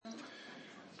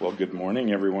Well, good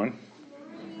morning, everyone.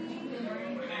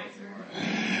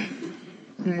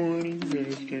 Good morning,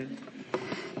 Pastor.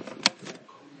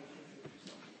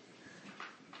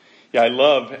 Yeah, I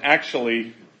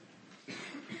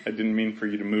didn't mean for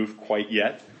you to move quite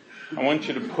yet. I want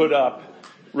you to put up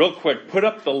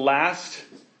the last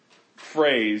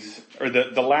phrase, or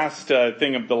the last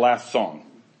thing of the last song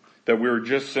that we were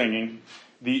just singing,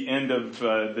 the end of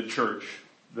the church,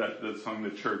 the song, the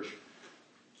church.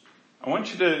 I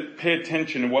want you to pay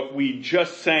attention to what we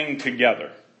just sang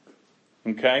together.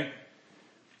 Okay?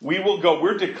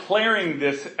 We're declaring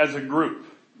this as a group.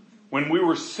 When we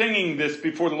were singing this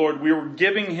before the Lord, we were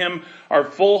giving Him our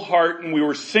full heart and we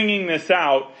were singing this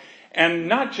out. And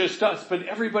not just us, but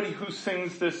everybody who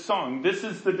sings this song. This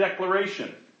is the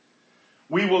declaration.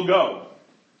 We will go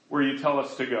where you tell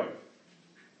us to go.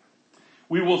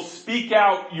 We will speak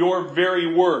out your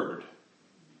very word.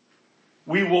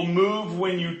 We will move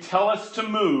when you tell us to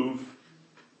move.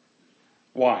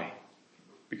 Why?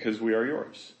 Because we are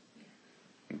yours.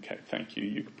 Okay, thank you.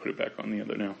 You can put it back on the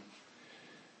other now.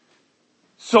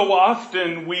 So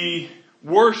often we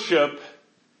worship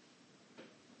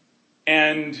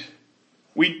and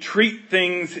we treat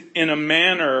things in a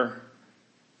manner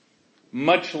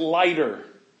much lighter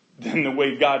than the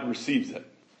way God receives it.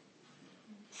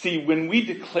 See, when we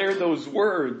declare those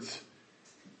words,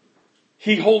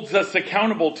 He holds us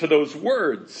accountable to those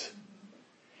words.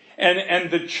 And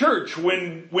the church,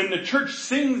 when the church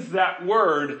sings that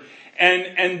word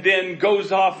and then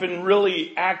goes off and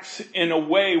really acts in a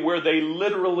way where they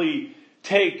literally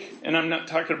take, and I'm not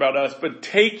talking about us, but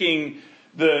taking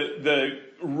the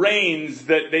reins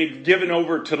that they've given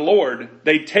over to the Lord,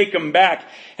 they take them back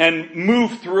and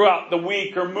move throughout the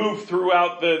week or move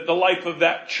throughout the life of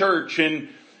that church in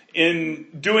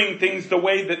doing things the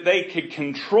way that they could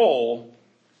control.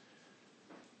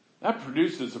 That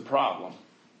produces a problem.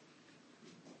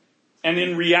 And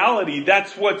in reality,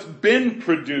 that's what's been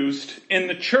produced in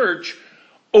the church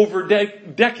over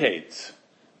decades.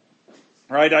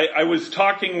 Right? I was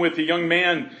talking with a young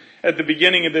man at the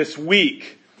beginning of this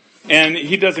week, and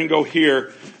he doesn't go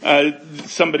here,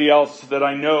 somebody else that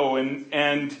I know,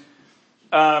 and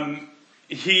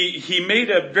he made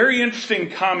a very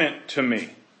interesting comment to me.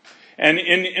 And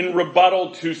in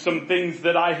rebuttal to some things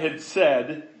that I had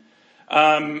said,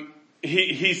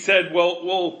 he said,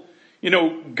 well,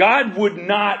 God would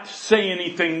not say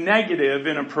anything negative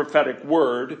in a prophetic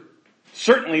word,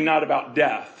 certainly not about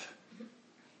death,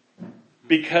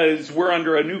 because we're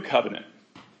under a new covenant.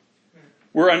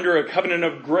 We're under a covenant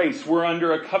of grace. We're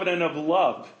under a covenant of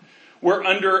love. We're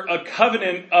under a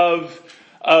covenant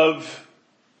of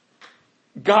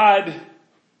God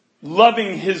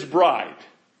loving His bride,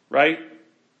 right?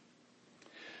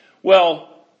 Well,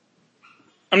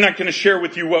 I'm not going to share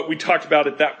with you what we talked about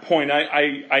at that point.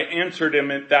 I answered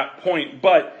him at that point,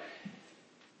 but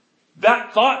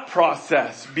that thought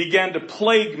process began to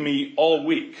plague me all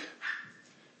week.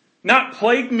 Not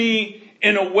plague me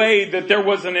in a way that there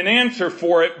wasn't an answer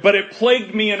for it, but it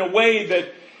plagued me in a way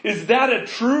that, is that a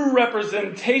true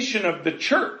representation of the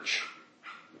church?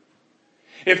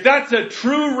 If that's a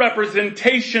true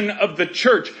representation of the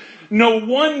church, no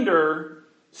wonder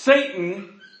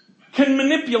Satan can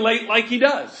manipulate like he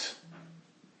does.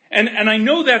 And I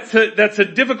know that's a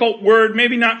difficult word,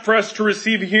 maybe not for us to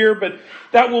receive here, but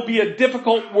that will be a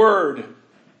difficult word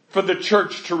for the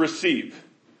church to receive.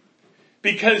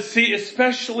 Because see,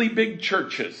 especially big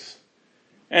churches,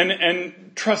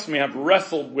 and trust me, I've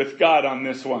wrestled with God on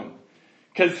this one.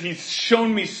 Because He's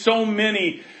shown me so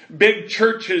many big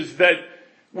churches that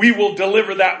we will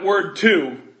deliver that word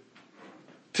to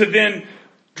then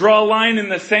draw a line in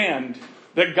the sand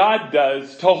that God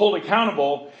does to hold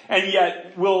accountable, and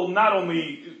yet will not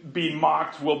only be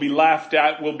mocked, will be laughed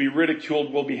at, will be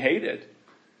ridiculed, will be hated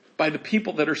by the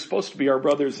people that are supposed to be our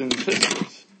brothers and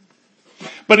sisters.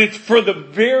 But it's for the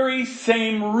very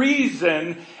same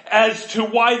reason as to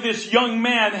why this young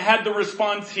man had the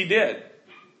response he did.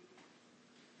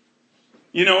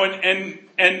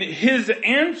 And his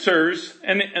answers,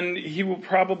 and he will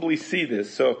probably see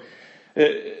this, so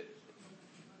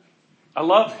I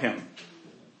love him.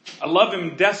 I love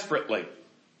him desperately.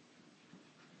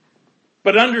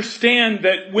 But understand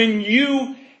that when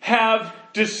you have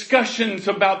discussions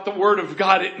about the Word of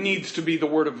God, it needs to be the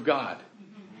Word of God.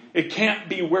 It can't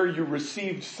be where you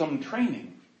received some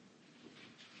training.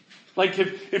 Like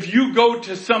if you go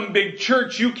to some big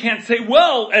church, you can't say,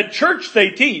 well, at church they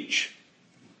teach.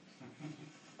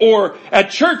 Or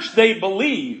at church they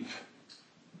believe.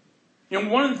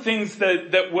 One of the things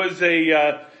that was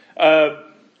I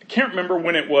can't remember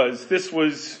when it was. This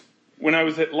was when I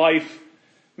was at Life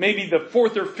maybe the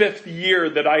 4th or 5th year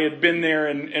that I had been there.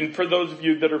 And for those of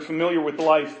you that are familiar with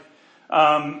Life,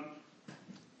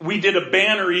 we did a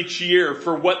banner each year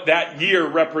for what that year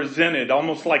represented,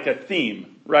 almost like a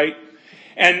theme, right?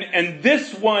 And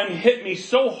this one hit me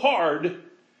so hard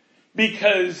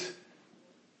because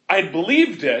I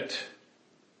believed it,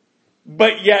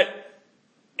 but yet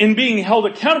in being held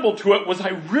accountable to it, was I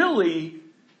really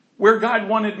where God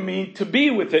wanted me to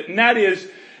be with it? And that is,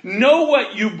 know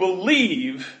what you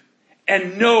believe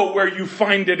and know where you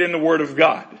find it in the Word of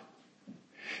God.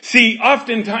 See,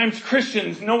 oftentimes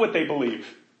Christians know what they believe.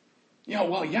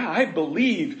 I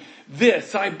believe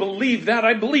this, I believe that,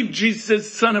 I believe Jesus is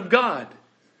the Son of God.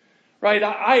 Right?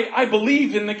 I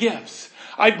believe in the gifts.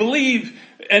 I believe,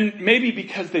 and maybe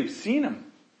because they've seen Him.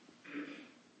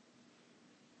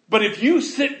 But if you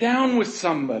sit down with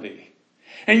somebody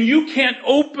and you can't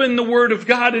open the Word of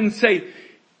God and say,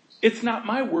 it's not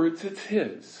my words, it's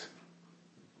His.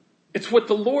 It's what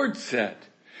the Lord said.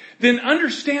 Then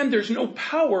understand there's no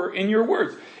power in your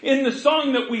words. In the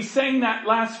song that we sang that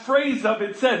last phrase of,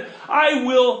 it said, I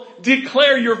will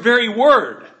declare your very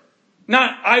word.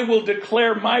 Not, I will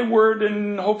declare my word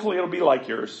and hopefully it'll be like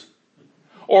yours.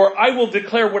 Or I will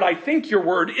declare what I think your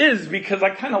word is because I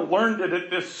kind of learned it at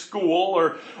this school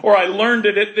or I learned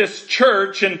it at this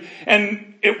church and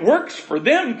it works for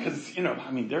them because,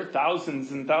 there are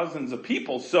thousands and thousands of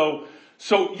people. So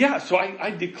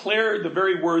I declare the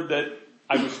very word that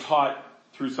I was taught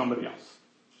through somebody else.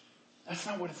 That's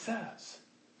not what it says.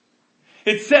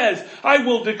 It says, I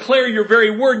will declare your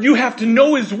very word. You have to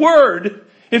know His word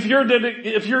if you're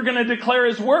going to declare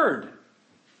His word.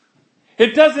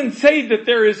 It doesn't say that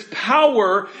there is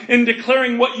power in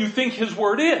declaring what you think His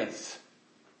word is.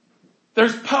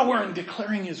 There's power in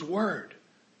declaring His word.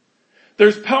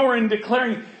 There's power in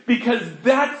declaring, because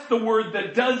that's the word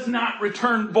that does not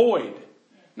return void.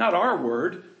 Not our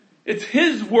word. It's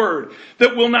His word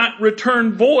that will not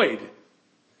return void.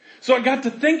 So I got to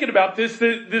thinking about this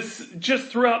just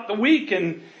throughout the week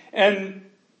and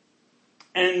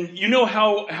you know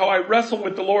how I wrestle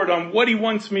with the Lord on what He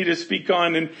wants me to speak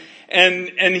on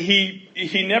and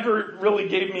He never really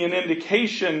gave me an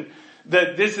indication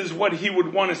that this is what He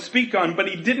would want to speak on, but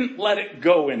He didn't let it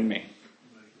go in me.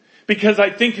 Because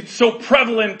I think it's so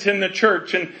prevalent in the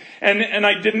church and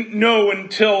I didn't know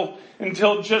until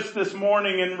just this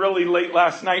morning and really late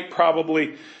last night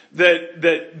probably that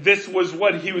this was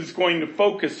what He was going to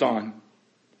focus on.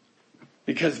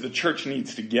 Because the church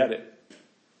needs to get it.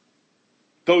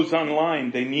 Those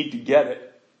online, they need to get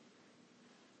it.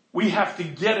 We have to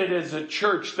get it as a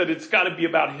church that it's got to be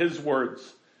about His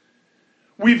words.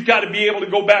 We've got to be able to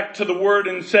go back to the Word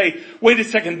and say, wait a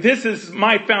second, this is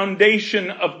my foundation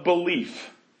of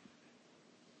belief.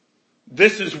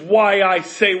 This is why I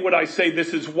say what I say.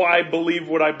 This is why I believe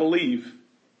what I believe.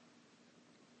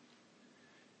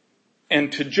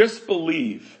 And to just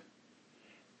believe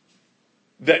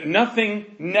that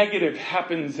nothing negative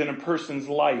happens in a person's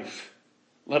life,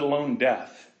 let alone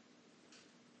death.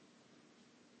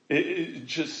 It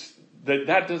just,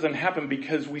 that doesn't happen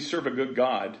because we serve a good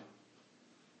God.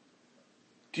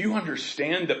 Do you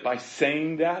understand that by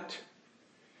saying that,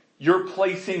 you're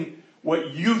placing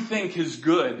what you think is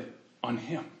good on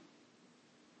Him?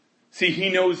 See, He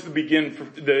knows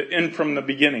the end from the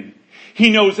beginning. He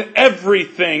knows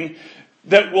everything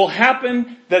that will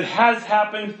happen, that has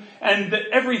happened, and that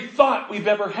every thought we've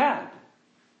ever had.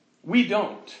 We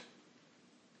don't.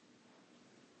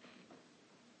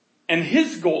 And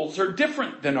His goals are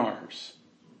different than ours.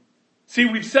 See,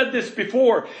 we've said this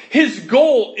before. His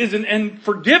goal isn't, and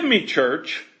forgive me,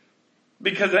 church,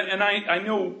 because, and I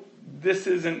know this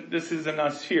isn't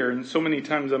us here, and so many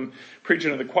times I'm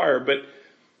preaching to the choir,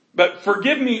 but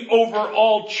forgive me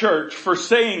overall, church, for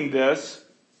saying this,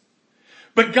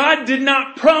 but God did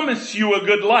not promise you a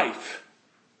good life.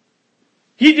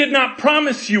 He did not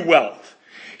promise you wealth.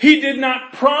 He did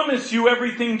not promise you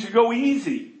everything to go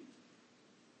easy.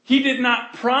 He did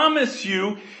not promise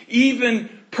you even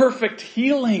perfect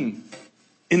healing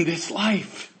in this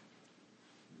life.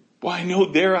 Well, I know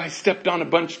there I stepped on a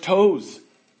bunch of toes.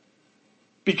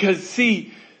 Because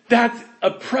see, that's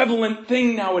a prevalent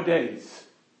thing nowadays.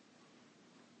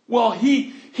 Well,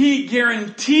 he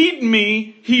guaranteed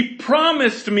me, He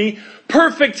promised me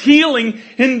perfect healing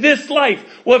in this life.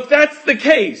 Well, if that's the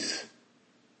case,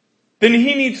 then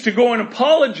He needs to go and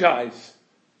apologize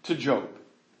to Job.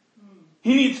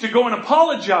 He needs to go and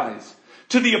apologize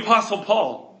to the Apostle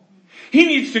Paul. He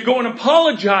needs to go and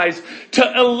apologize to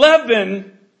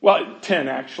 10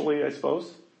 actually, I suppose,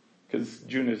 because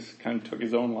Junas kind of took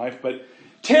his own life, but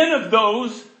 10 of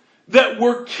those that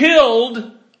were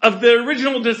killed of the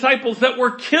original disciples that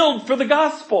were killed for the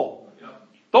gospel.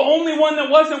 The only one that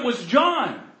wasn't was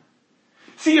John.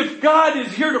 See, if God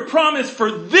is here to promise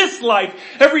for this life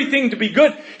everything to be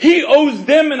good, He owes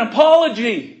them an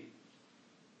apology.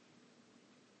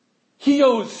 He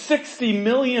owes 60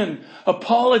 million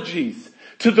apologies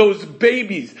to those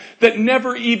babies that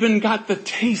never even got the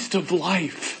taste of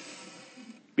life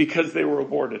because they were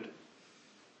aborted.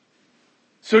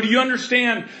 So do you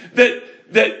understand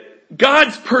that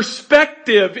God's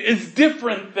perspective is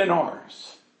different than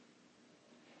ours?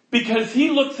 Because He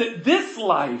looks at this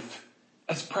life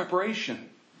as preparation.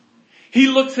 He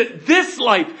looks at this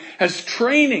life as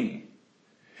training.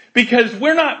 Because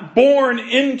we're not born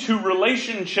into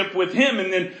relationship with Him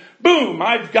and then, boom,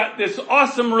 I've got this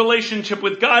awesome relationship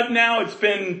with God now. It's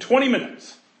been 20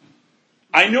 minutes.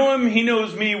 I know Him, He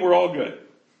knows me, we're all good. It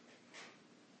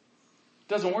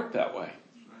doesn't work that way.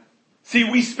 See,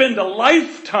 we spend a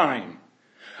lifetime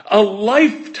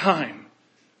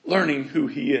learning who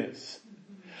He is.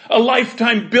 A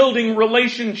lifetime building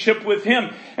relationship with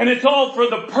Him. And it's all for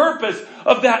the purpose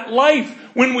of that life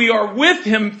when we are with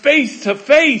Him face to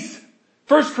face.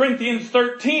 1 Corinthians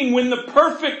 13, when the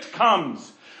perfect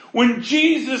comes. When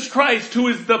Jesus Christ, who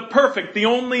is the perfect, the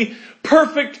only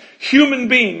perfect human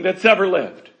being that's ever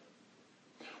lived.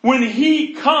 When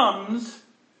He comes,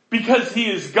 because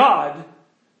He is God,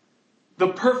 the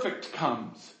perfect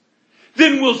comes.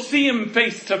 Then we'll see Him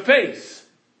face to face.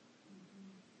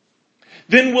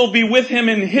 Then we'll be with Him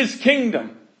in His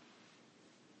kingdom.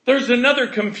 There's another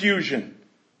confusion.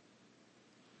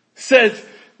 Says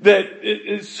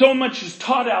that so much is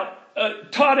taught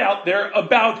out there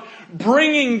about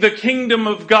bringing the kingdom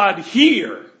of God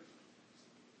here.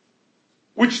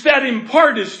 Which that in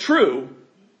part is true.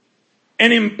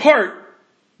 And in part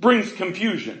brings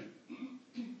confusion.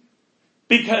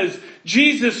 Because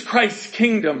Jesus Christ's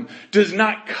kingdom does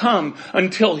not come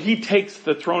until He takes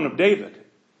the throne of David.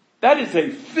 That is a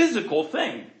physical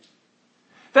thing.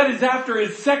 That is after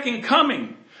His second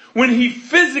coming. When He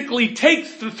physically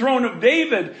takes the throne of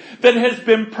David that has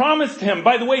been promised Him.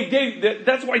 By the way,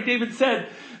 that's why David said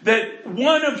that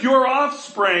one of your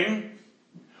offspring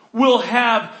will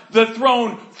have the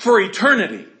throne for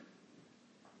eternity.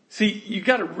 See, you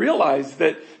got to realize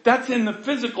that that's in the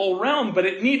physical realm, but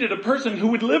it needed a person who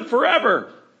would live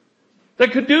forever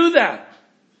that could do that.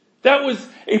 That was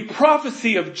a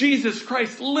prophecy of Jesus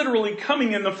Christ literally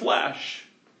coming in the flesh.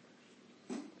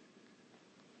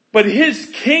 But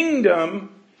His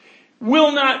kingdom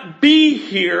will not be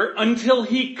here until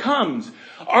He comes.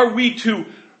 Are we to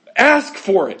ask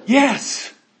for it?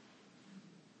 Yes.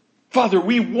 Father,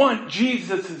 we want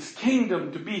Jesus'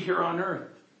 kingdom to be here on earth.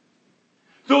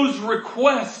 Those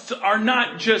requests are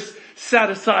not just set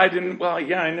aside and, well,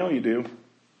 yeah, I know you do.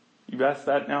 You've asked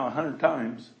that now 100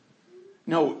 times.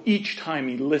 No, each time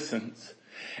He listens.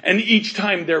 And each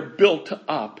time they're built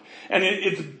up. And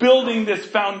it's building this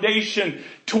foundation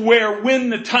to where when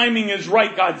the timing is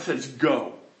right, God says,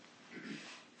 go.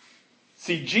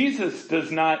 See, Jesus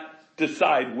does not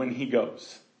decide when He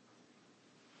goes.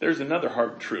 There's another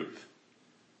hard truth.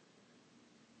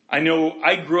 I know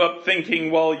I grew up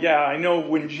thinking, well, yeah, I know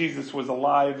when Jesus was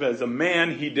alive as a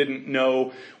man, He didn't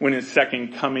know when His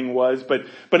second coming was. But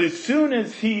as soon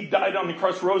as He died on the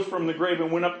cross, rose from the grave and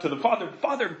went up to the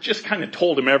Father just kind of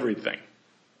told Him everything.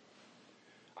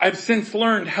 I've since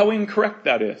learned how incorrect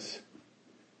that is.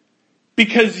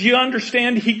 Because you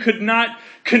understand, He could not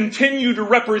continue to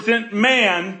represent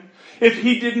man if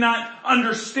He did not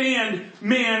understand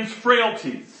man's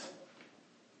frailties.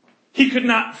 He could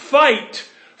not fight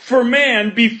for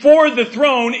man before the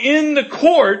throne in the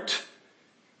court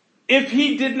if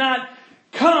He did not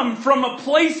come from a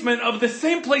placement of the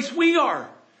same place we are.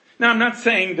 Now, I'm not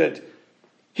saying that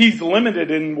He's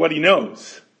limited in what He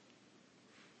knows.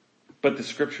 But the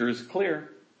scripture is clear.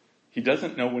 He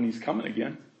doesn't know when He's coming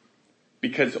again.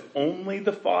 Because only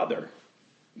the Father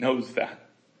knows that.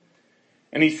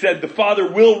 And He said the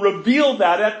Father will reveal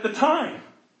that at the time.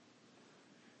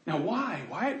 Now why?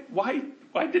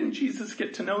 Why didn't Jesus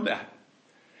get to know that?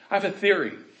 I have a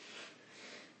theory.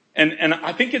 And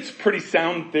I think it's a pretty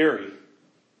sound theory.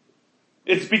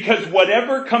 It's because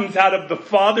whatever comes out of the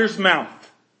Father's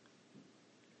mouth,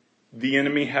 the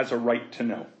enemy has a right to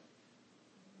know.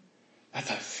 That's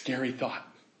a scary thought.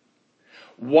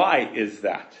 Why is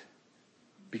that?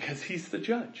 Because He's the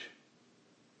judge.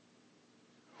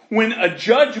 When a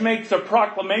judge makes a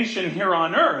proclamation here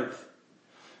on earth,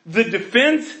 the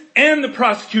defense and the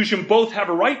prosecution both have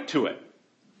a right to it.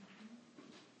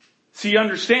 So you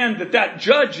understand that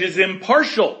judge is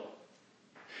impartial.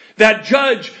 That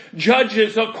judge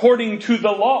judges according to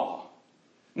the law,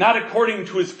 not according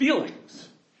to his feelings.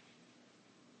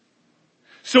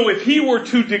 So if he were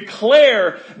to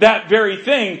declare that very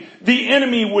thing, the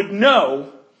enemy would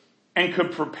know and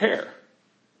could prepare.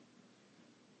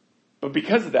 But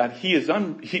because of that,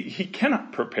 he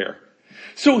cannot prepare.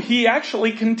 So he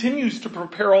actually continues to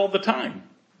prepare all the time.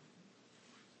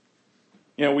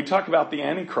 We talk about the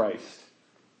Antichrist.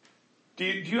 Do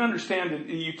you understand that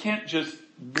you can't just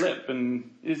blip and,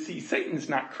 Satan's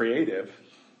not creative.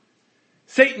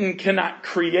 Satan cannot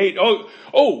create,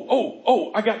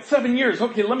 I got 7 years.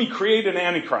 Okay, let me create an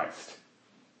Antichrist.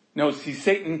 No,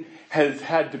 Satan has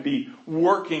had to be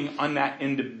working on that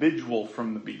individual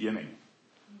from the beginning.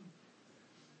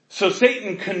 So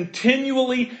Satan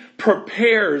continually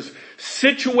prepares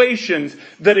situations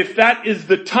that if that is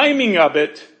the timing of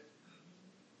it,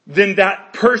 then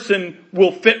that person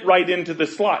will fit right into the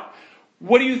slot.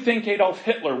 What do you think Adolf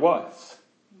Hitler was?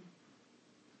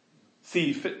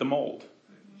 He fit the mold.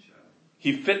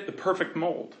 He fit the perfect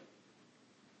mold.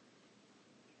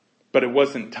 But it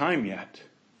wasn't time yet.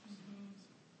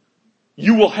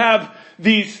 You will have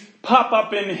these pop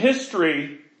up in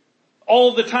history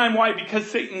all the time. Why? Because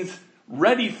Satan's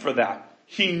ready for that.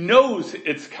 He knows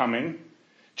it's coming,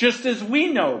 just as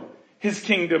we know his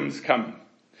kingdom's coming.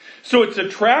 So it's a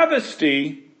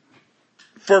travesty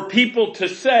for people to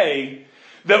say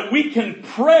that we can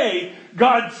pray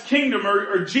God's kingdom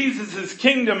or Jesus'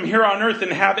 kingdom here on earth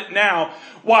and have it now.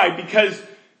 Why? Because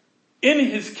in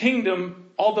his kingdom,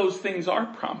 all those things are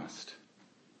promised.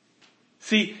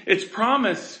 It's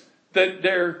promised that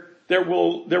there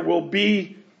will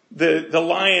be the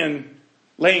lion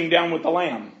laying down with the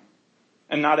lamb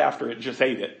and not after it just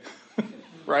ate it.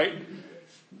 Right?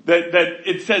 That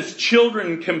it says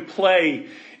children can play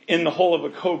in the hole of a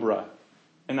cobra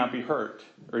and not be hurt,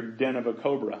 or den of a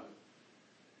cobra.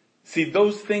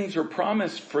 Those things are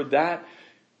promised for that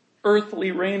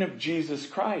earthly reign of Jesus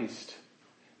Christ.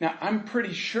 Now, I'm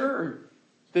pretty sure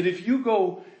that if you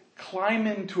go climb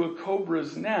into a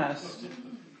cobra's nest,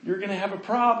 you're going to have a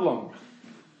problem.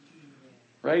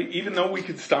 Right? Even though we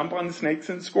could stomp on snakes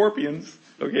and scorpions,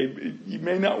 okay, you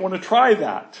may not want to try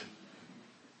that.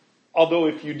 Although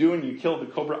if you do and you kill the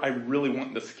cobra, I really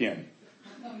want the skin.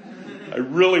 I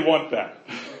really want that.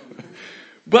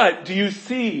 But do you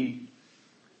see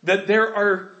that there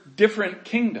are different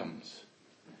kingdoms?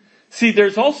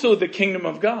 There's also the kingdom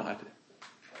of God.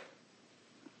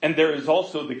 And there is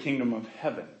also the kingdom of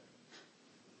heaven.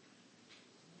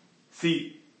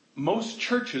 Most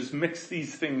churches mix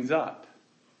these things up.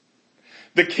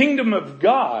 The kingdom of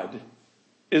God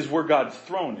is where God's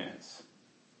throne is.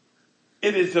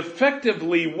 It is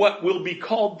effectively what will be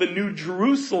called the New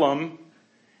Jerusalem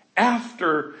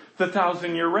after the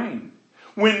 1,000-year reign.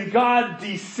 When God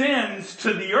descends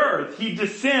to the earth, he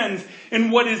descends in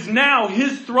what is now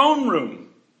his throne room.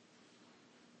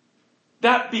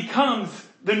 That becomes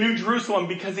the New Jerusalem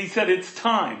because he said it's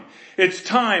time. It's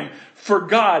time for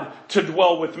God to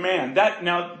dwell with man.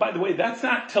 Now, by the way, that's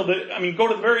not till go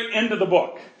to the very end of the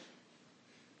book.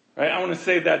 Right? I want to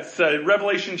say that's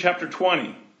Revelation chapter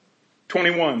 20,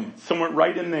 21, somewhere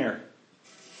right in there.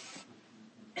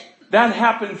 That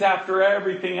happens after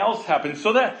everything else happens.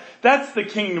 So that's the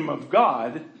kingdom of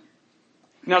God.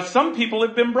 Now, some people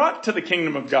have been brought to the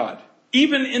kingdom of God,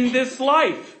 even in this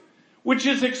life, which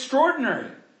is extraordinary.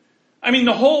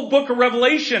 The whole book of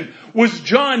Revelation was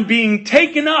John being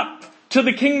taken up to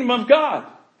the kingdom of God.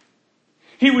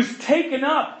 He was taken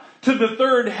up to the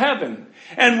third heaven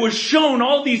and was shown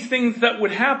all these things that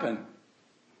would happen.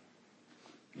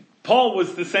 Paul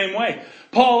was the same way.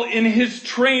 Paul, in his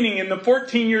training, in the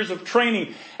 14 years of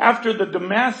training after the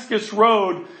Damascus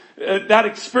Road, that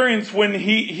experience when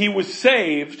he was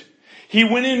saved, he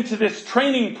went into this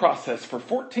training process for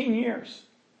 14 years.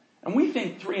 And we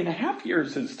think 3.5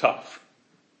 years is tough.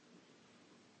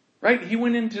 Right? He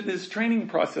went into this training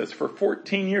process for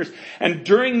 14 years. And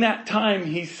during that time,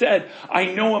 he said, I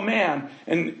know a man.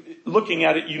 And looking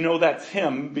at it, that's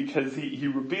him because he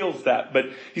reveals that. But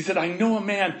he said, I know a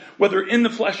man, whether in the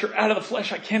flesh or out of the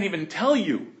flesh, I can't even tell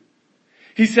you.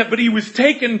 He said, but he was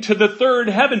taken to the third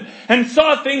heaven and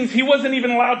saw things he wasn't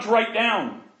even allowed to write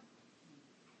down.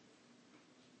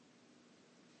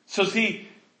 So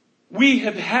we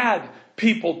have had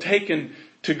people taken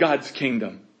to God's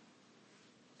kingdom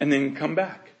and then come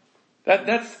back.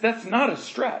 That's not a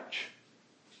stretch.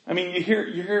 You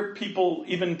hear people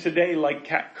even today like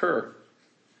Kat Kerr,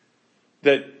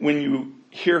 that when you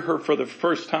hear her for the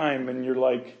first time and you're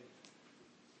like,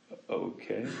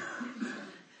 okay,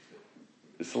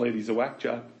 this lady's a whack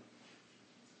job.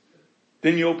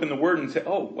 Then you open the word and say,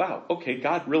 oh wow, okay,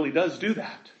 God really does do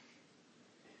that.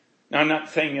 Now, I'm not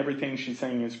saying everything she's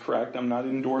saying is correct. I'm not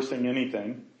endorsing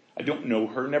anything. I don't know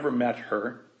her, never met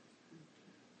her.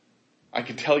 I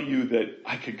could tell you that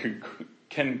I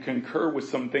can concur with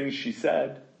some things she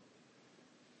said.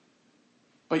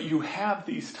 But you have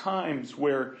these times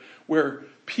where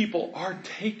people are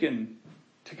taken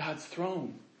to God's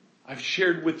throne. I've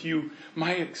shared with you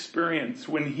my experience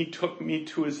when he took me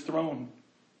to his throne.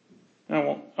 And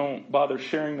I won't bother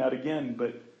sharing that again,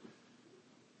 but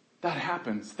that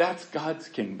happens. That's God's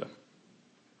kingdom.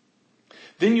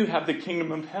 Then you have the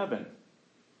kingdom of heaven.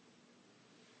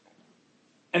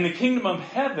 And the kingdom of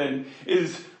heaven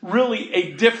is really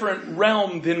a different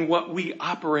realm than what we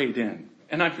operate in.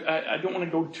 And I don't want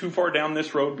to go too far down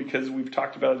this road because we've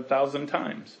talked about it 1,000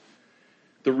 times.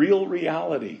 The real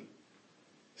reality.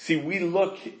 See, we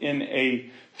look in a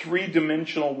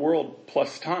 3-dimensional world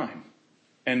plus time.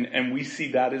 And we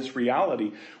see that as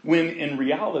reality. When in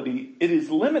reality, it is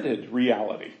limited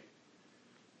reality.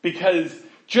 Because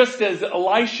just as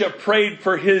Elisha prayed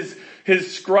for his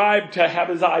scribe to have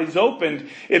his eyes opened,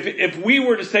 if we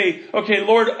were to say, okay,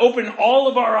 Lord, open all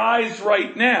of our eyes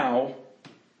right now,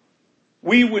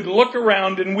 we would look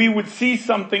around and we would see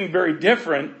something very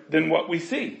different than what we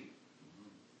see.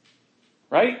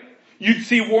 Right? You'd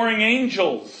see warring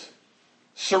angels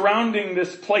surrounding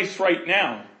this place right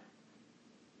now.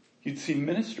 You'd see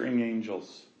ministering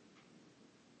angels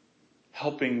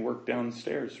helping work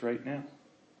downstairs right now.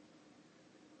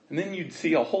 And then you'd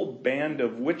see a whole band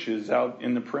of witches out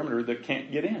in the perimeter that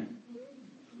can't get in.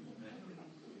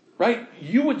 Right?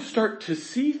 You would start to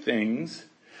see things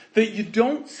that you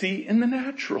don't see in the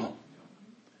natural.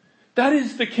 That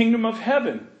is the kingdom of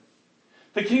heaven.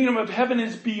 The kingdom of heaven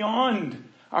is beyond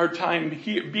our time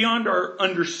here, beyond our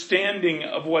understanding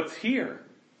of what's here.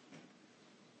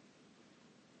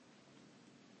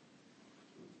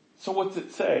 So what's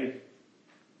it say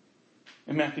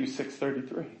in Matthew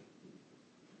 6:33?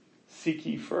 Seek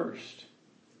ye first.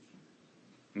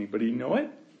 Anybody know it?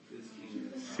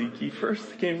 Seek ye first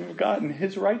the kingdom of God and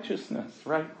his righteousness,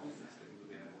 right?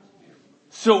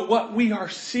 So what we are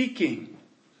seeking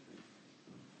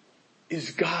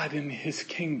is God and his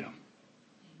kingdom.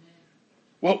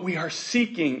 What we are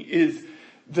seeking is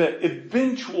the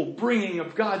eventual bringing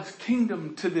of God's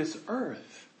kingdom to this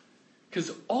earth.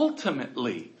 Because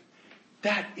ultimately,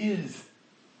 that is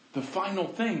the final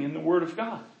thing in the Word of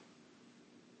God.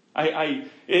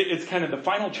 It's kind of the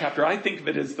final chapter. I think of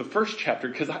it as the first chapter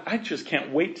because I just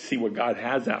can't wait to see what God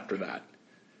has after that.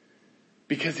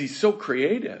 Because he's so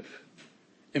creative.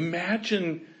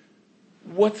 Imagine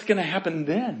what's going to happen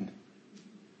then.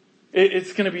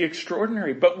 It's going to be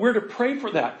extraordinary. But we're to pray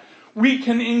for that. We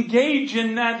can engage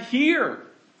in that here.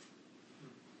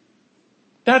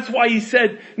 That's why he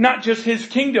said not just his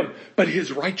kingdom, but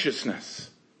his righteousness.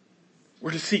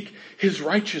 We're to seek his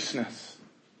righteousness.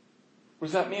 What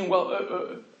does that mean?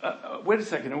 Well, wait a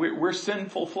second. We're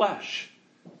sinful flesh.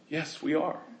 Yes, we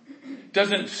are.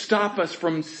 Doesn't stop us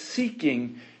from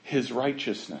seeking his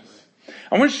righteousness.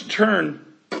 I want you to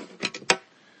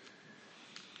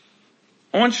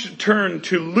turn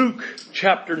to Luke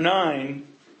chapter 9,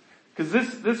 because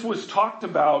this was talked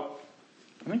about,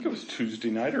 I think it was Tuesday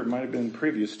night, or it might have been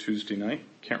previous Tuesday night.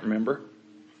 Can't remember.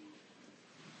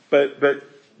 But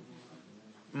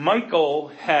Michael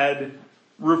had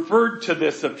referred to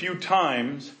this a few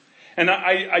times, and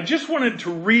I just wanted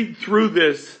to read through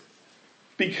this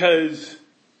because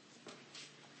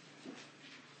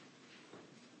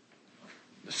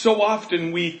so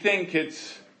often we think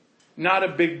it's not a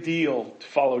big deal to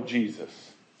follow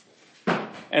Jesus.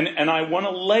 And I want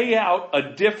to lay out a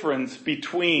difference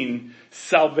between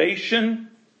salvation,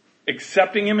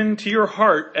 accepting him into your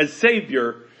heart as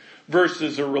Savior,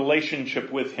 versus a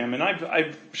relationship with him. And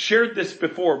I've shared this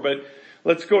before, but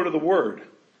let's go to the Word.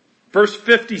 Verse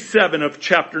 57 of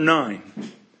chapter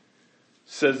 9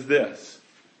 says this.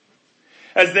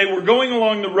 As they were going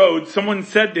along the road, someone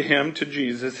said to him, to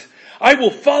Jesus, I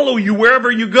will follow you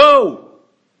wherever you go.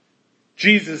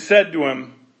 Jesus said to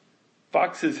him,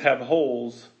 foxes have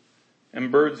holes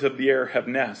and birds of the air have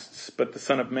nests, but the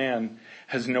Son of Man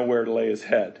has nowhere to lay his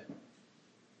head.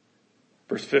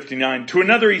 Verse 59, to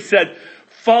another he said,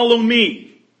 follow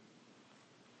me.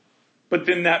 But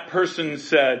then that person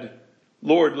said,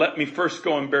 Lord, let me first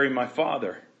go and bury my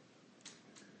father.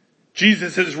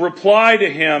 Jesus' reply to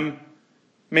him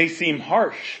may seem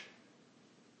harsh,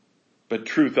 but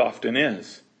truth often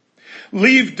is.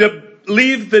 Leave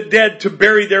the dead to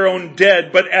bury their own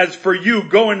dead, but as for you,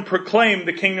 go and proclaim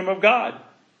the kingdom of God.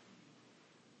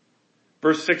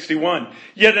 Verse 61,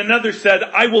 yet another said,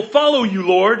 I will follow you,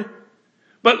 Lord,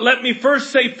 but let me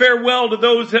first say farewell to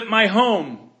those at my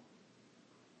home.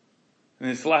 And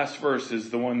this last verse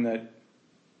is the one that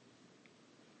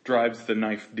drives the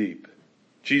knife deep.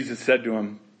 Jesus said to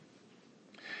him,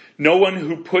 No one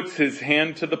who puts his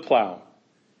hand to the plow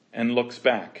and looks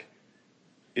back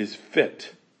is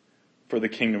fit for the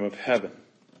kingdom of heaven.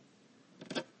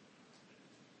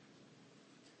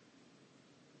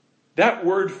 That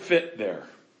word fit there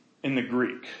in the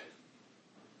Greek,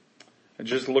 I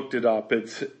just looked it up.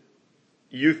 It's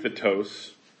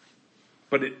euthetos,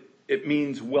 but it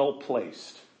means well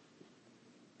placed.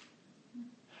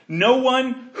 No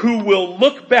one who will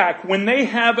look back when they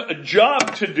have a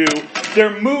job to do,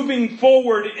 they're moving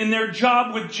forward in their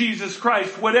job with Jesus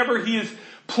Christ, whatever He has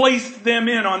placed them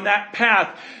in on that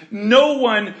path. No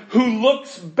one who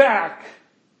looks back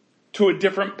to a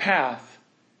different path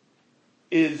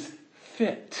is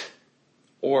fit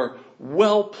or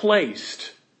well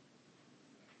placed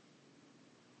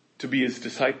to be His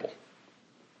disciple.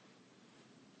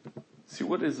 See,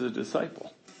 what is a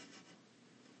disciple?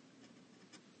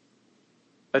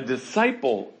 A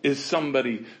disciple is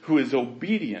somebody who is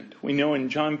obedient. We know in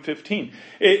John 15.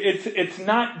 It's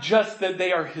not just that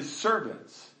they are His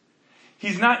servants.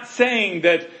 He's not saying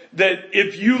that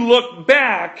if you look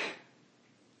back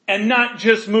and not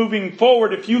just moving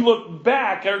forward, if you look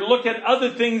back or look at other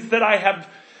things that I have,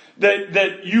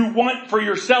 that you want for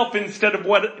yourself instead of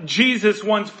what Jesus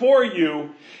wants for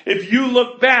you, if you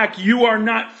look back, you are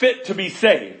not fit to be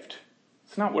saved.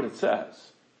 It's not what it says.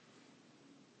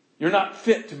 You're not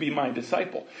fit to be my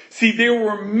disciple. See, there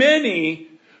were many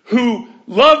who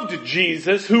loved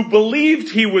Jesus, who believed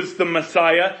He was the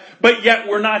Messiah, but yet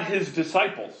were not His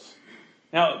disciples.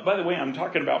 Now, by the way, I'm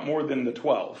talking about more than the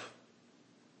 12.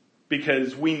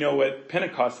 Because we know at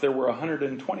Pentecost there were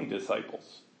 120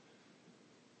 disciples.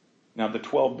 Now the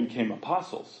 12 became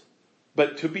apostles.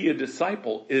 But to be a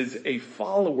disciple is a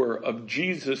follower of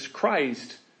Jesus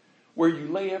Christ where you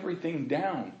lay everything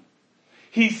down.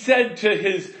 He said to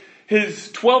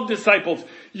his 12 disciples,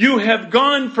 you have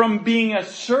gone from being a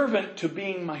servant to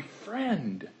being my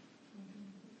friend.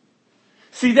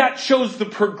 See, that shows the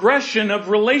progression of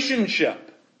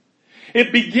relationship.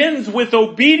 It begins with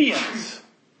obedience.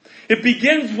 It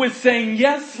begins with saying,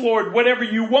 yes, Lord, whatever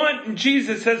you want. And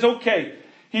Jesus says, okay.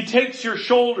 He takes your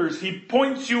shoulders. He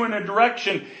points you in a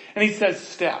direction and He says,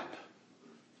 step.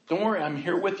 Don't worry, I'm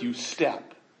here with you.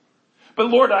 Step. But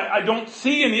Lord, I don't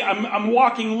see any. I'm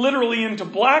walking literally into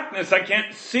blackness. I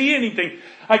can't see anything.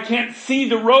 I can't see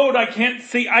the road. I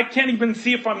can't even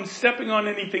see if I'm stepping on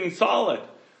anything solid.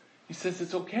 He says,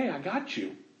 it's okay. I got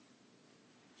you.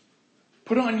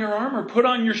 Put on your armor. Put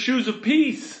on your shoes of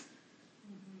peace.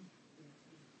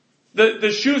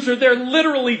 The shoes are there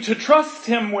literally to trust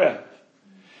Him with.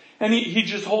 And he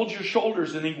just holds your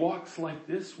shoulders and He walks like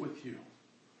this with you.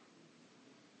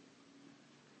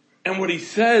 And what He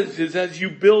says is, as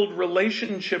you build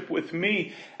relationship with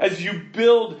me, as you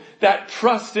build that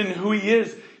trust in who He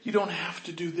is, you don't have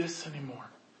to do this anymore.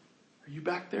 Are you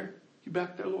back there? You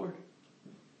back there, Lord?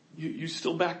 You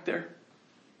still back there?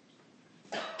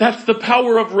 That's the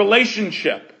power of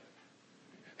relationship.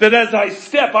 That as I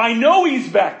step, I know He's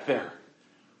back there.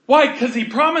 Why? Because He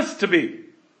promised to be.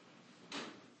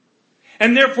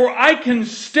 And therefore I can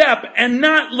step and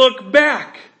not look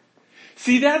back.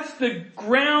 See, that's the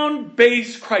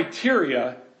ground-based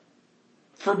criteria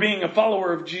for being a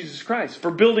follower of Jesus Christ, for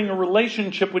building a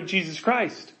relationship with Jesus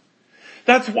Christ.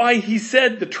 That's why He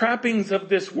said the trappings of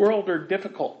this world are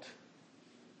difficult.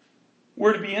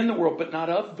 We're to be in the world, but not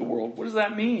of the world. What does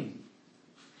that mean?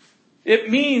 It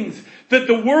means that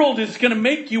the world is going to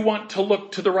make you want to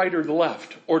look to the right or the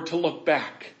left, or to look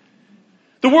back.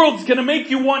 The world's going to make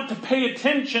you want to pay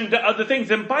attention to other things.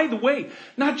 And by the way,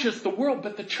 not just the world,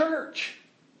 but the church.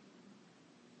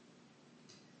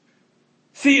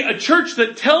 See, a church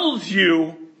that tells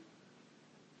you,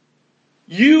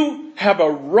 you have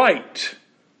a right,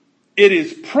 it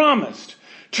is promised,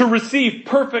 to receive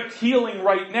perfect healing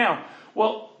right now.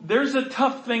 Well, there's a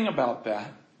tough thing about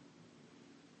that.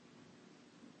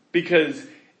 Because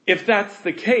if that's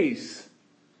the case,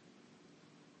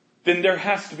 then there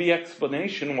has to be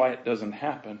explanation why it doesn't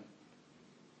happen.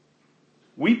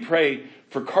 We pray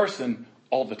for Carson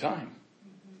all the time.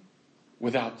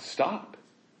 Without stop.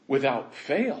 Without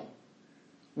fail.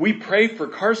 We pray for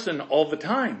Carson all the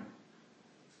time.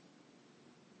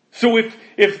 So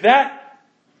if that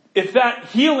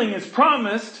healing is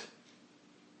promised,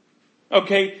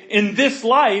 okay, in this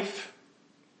life,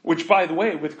 which by the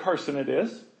way, with Carson it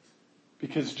is,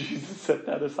 because Jesus set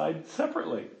that aside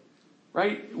separately.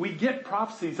 Right? We get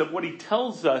prophecies of what He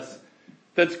tells us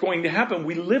that's going to happen.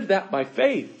 We live that by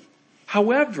faith.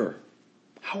 However,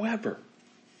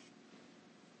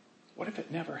 what if it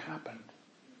never happened?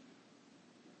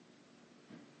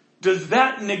 Does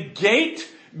that negate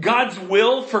God's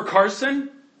will for Carson?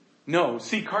 No.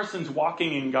 See, Carson's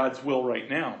walking in God's will right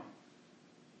now.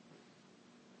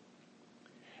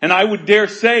 And I would dare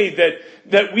say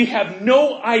that we have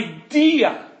no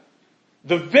idea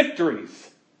the victories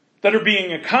that are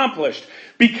being accomplished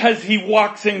because he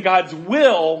walks in God's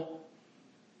will,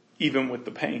 even with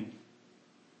the pain.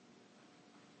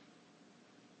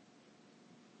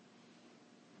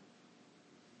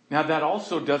 Now that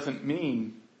also doesn't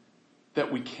mean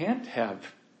that we can't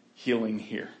have healing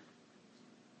here.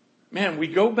 Man, we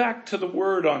go back to the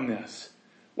word on this.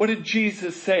 What did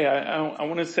Jesus say? I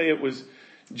want to say it was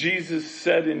Jesus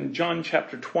said in John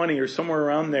chapter 20 or somewhere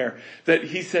around there that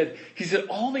he said,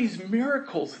 all these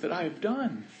miracles that I have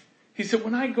done. He said,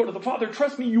 when I go to the Father,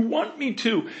 trust me, you want me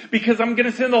to, because I'm going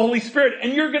to send the Holy Spirit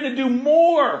and you're going to do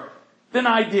more than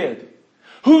I did.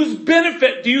 Whose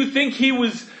benefit do you think he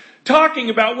was talking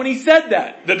about when he said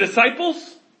that? The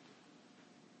disciples?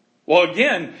 Well,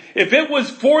 again, if it was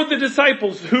for the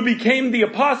disciples who became the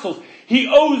apostles, he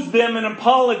owes them an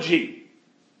apology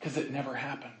because it never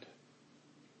happened.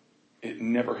 It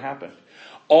never happened.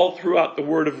 All throughout the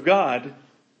Word of God,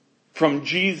 from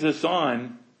Jesus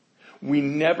on, we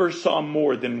never saw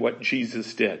more than what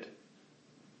Jesus did.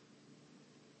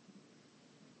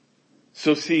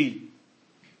 So see,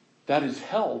 that is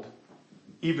held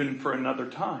even for another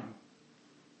time.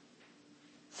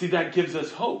 See, that gives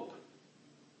us hope.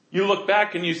 You look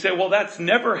back and you say, well, that's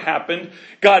never happened.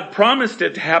 God promised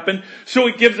it to happen, so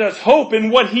it gives us hope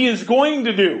in what He is going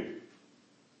to do.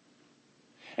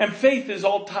 And faith is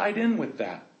all tied in with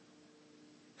that.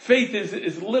 Faith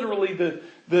is literally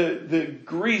the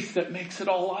grease that makes it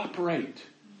all operate.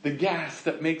 The gas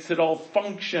that makes it all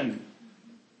function.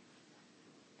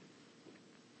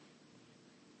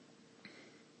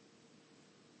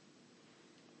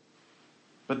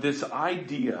 But this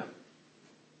idea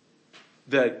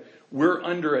that we're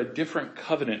under a different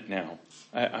covenant now,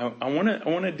 I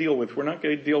want to deal with. We're not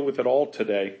going to deal with it all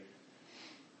today,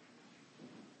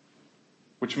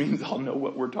 which means I'll know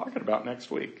what we're talking about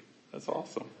next week. That's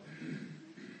awesome.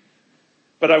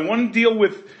 But I want to deal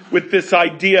with this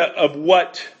idea of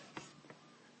what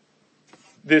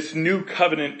this new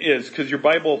covenant is, because your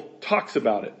Bible talks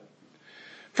about it.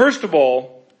 First of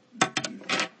all,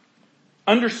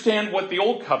 understand what the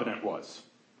old covenant was.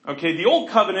 Okay, the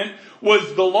old covenant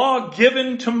was the law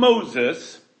given to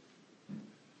Moses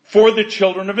for the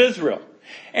children of Israel.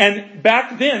 And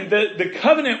back then, the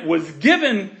covenant was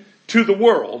given to the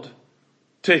world,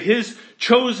 to his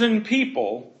chosen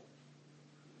people.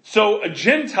 So a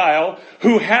Gentile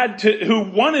who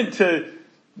wanted to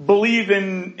believe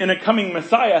in a coming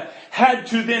Messiah had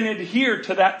to then adhere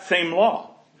to that same law.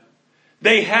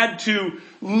 They had to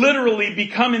literally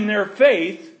become in their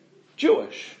faith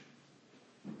Jewish.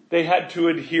 They had to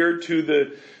adhere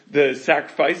to the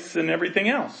sacrifice and everything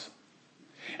else.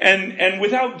 And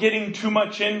without getting too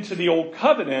much into the old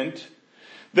covenant,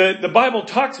 the Bible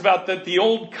talks about that the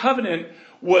old covenant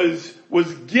was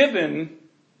given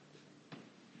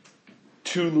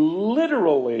to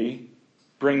literally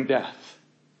bring death.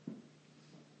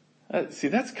 See,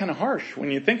 that's kind of harsh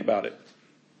when you think about it.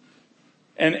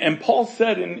 And Paul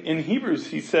said in Hebrews,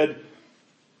 he said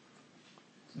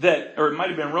that, or it might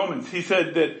have been Romans, he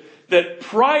said that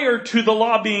prior to the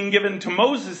law being given to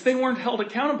Moses, they weren't held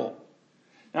accountable.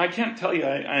 Now I can't tell you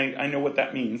I know what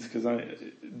that means, because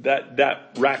that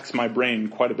racks my brain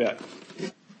quite a bit.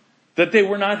 That they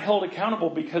were not held accountable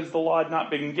because the law had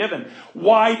not been given.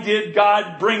 Why did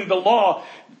God bring the law?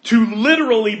 To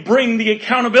literally bring the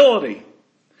accountability.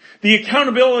 The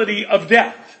accountability of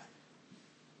death.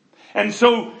 And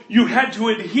so you had to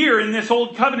adhere, in this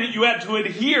old covenant, you had to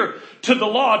adhere to the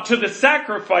law, to the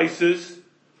sacrifices,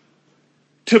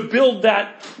 to build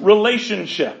that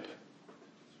relationship.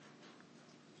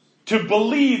 To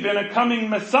believe in a coming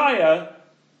Messiah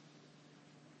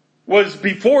was,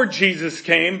 before Jesus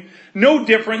came, no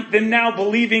different than now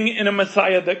believing in a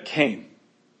Messiah that came.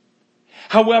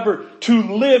 However, to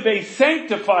live a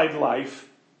sanctified life,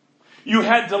 you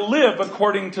had to live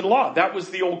according to the law. That was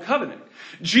the old covenant.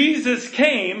 Jesus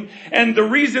came, and the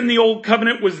reason the old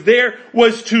covenant was there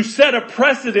was to set a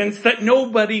precedence that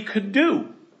nobody could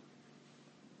do.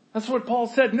 That's what Paul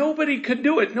said. Nobody could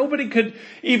do it. Nobody could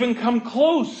even come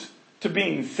close to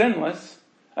being sinless.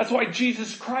 That's why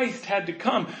Jesus Christ had to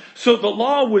come. So the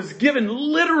law was given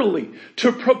literally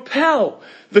to propel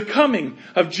the coming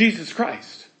of Jesus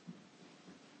Christ.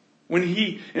 When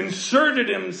he inserted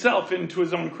himself into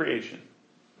his own creation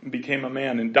and became a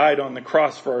man and died on the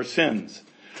cross for our sins,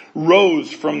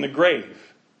 rose from the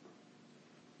grave,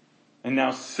 and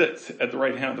now sits at the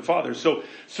right hand of the Father. So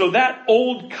that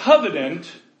old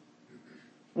covenant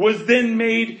was then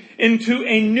made into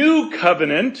a new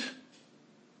covenant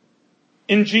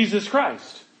in Jesus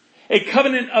Christ. A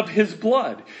covenant of his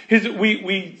blood.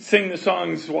 We sing the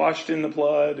songs, washed in the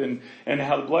blood, and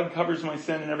how the blood covers my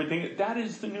sin and everything. That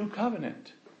is the new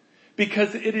covenant.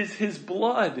 Because it is his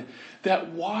blood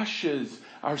that washes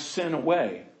our sin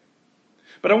away.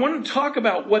 But I want to talk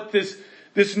about what this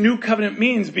new covenant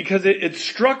means, because it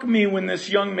struck me when this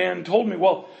young man told me,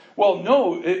 well,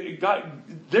 no, God,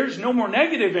 there's no more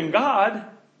negative in God,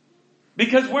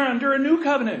 because we're under a new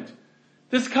covenant.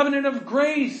 This covenant of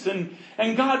grace, and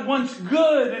God wants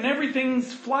good, and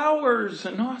everything's flowers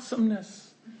and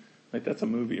awesomeness. Like, that's a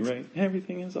movie, right?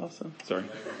 Everything is awesome. Sorry.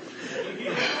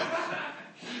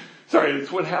 Sorry,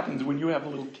 it's what happens when you have a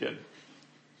little kid.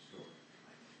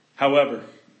 However,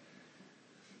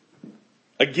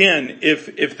 again,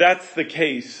 if that's the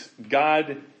case,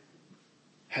 God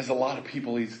has a lot of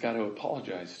people he's got to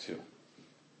apologize to.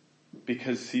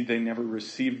 Because, see, they never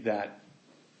received that,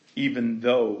 even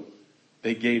though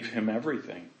they gave him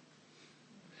everything.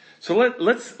 So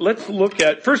let's look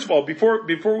at, first of all, before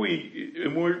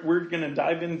we're going to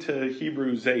dive into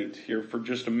Hebrews 8 here for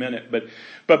just a minute,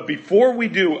 but before we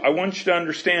do, I want you to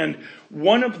understand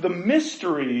one of the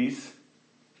mysteries,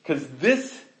 because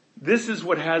this is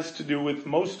what has to do with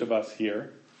most of us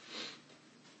here.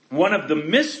 One of the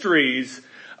mysteries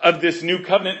of this new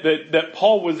covenant that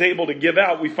Paul was able to give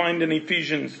out, we find in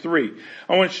Ephesians 3.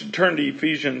 I want you to turn to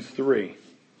Ephesians 3.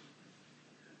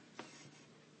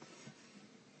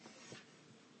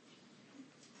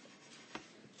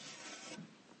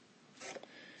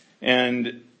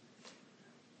 And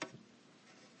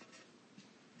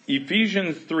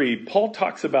Ephesians 3, Paul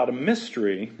talks about a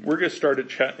mystery. We're going to start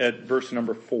at verse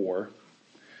number 4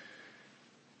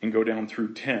 and go down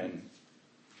through 10.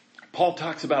 Paul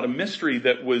talks about a mystery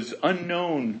that was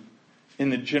unknown in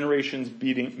the generations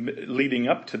leading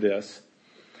up to this.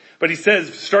 But he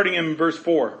says, starting in verse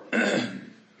 4,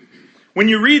 when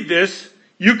you read this,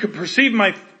 you could perceive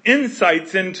my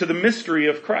insights into the mystery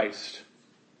of Christ.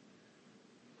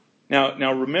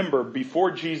 Now remember,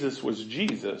 before Jesus was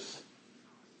Jesus,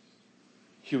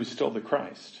 he was still the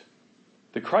Christ.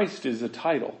 The Christ is a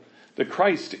title. The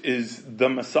Christ is the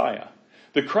Messiah.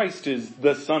 The Christ is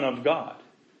the Son of God.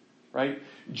 Right?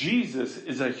 Jesus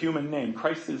is a human name.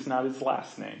 Christ is not his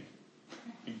last name.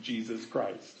 Jesus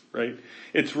Christ. Right?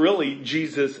 It's really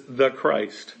Jesus the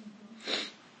Christ.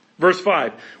 Verse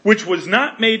 5, which was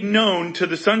not made known to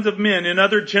the sons of men in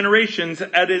other generations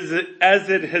as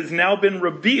it has now been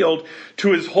revealed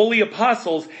to his holy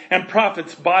apostles and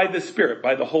prophets by the Spirit,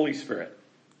 by the Holy Spirit.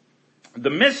 The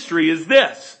mystery is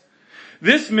this.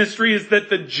 This mystery is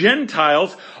that the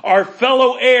Gentiles are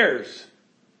fellow heirs.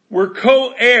 We're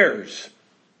co-heirs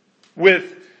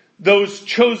with those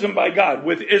chosen by God,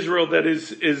 with Israel that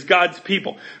is God's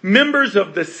people. Members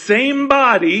of the same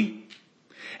body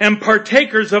and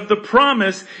partakers of the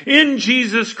promise in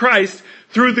Jesus Christ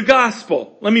through the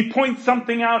gospel. Let me point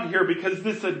something out here, because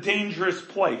this is a dangerous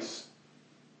place.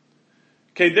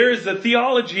 Okay, there is a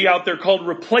theology out there called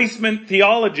replacement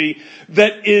theology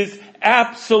that is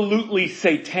absolutely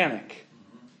satanic.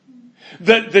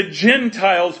 That the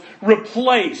Gentiles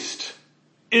replaced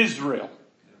Israel.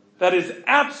 That is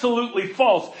absolutely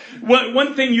false.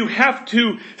 One thing you have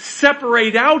to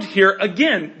separate out here,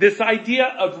 again, this idea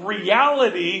of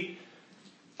reality,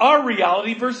 our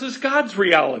reality versus God's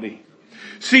reality.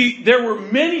 See, there were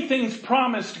many things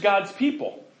promised God's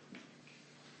people.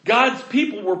 God's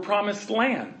people were promised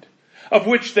land, of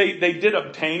which they did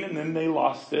obtain, and then they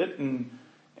lost it,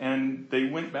 and they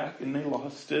went back and they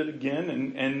lost it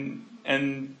again,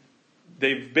 and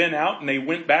they've been out and they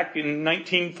went back in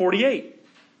 1948.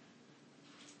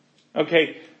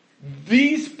 Okay,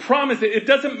 these promises, it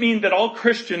doesn't mean that all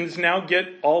Christians now get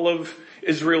all of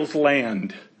Israel's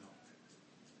land.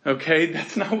 Okay,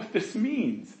 that's not what this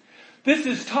means. This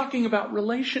is talking about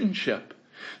relationship.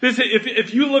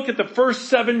 If you look at the first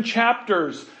 7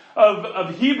 chapters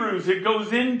of Hebrews, it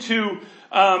goes into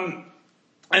an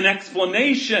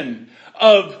explanation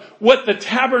of what the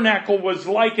tabernacle was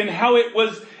like and how it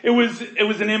was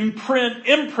an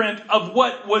imprint of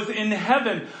what was in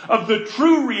heaven, of the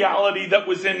true reality that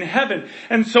was in heaven.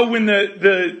 And so when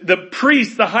the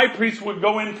priest, the high priest, would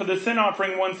go in for the sin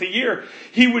offering once a year,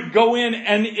 he would go in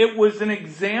and it was an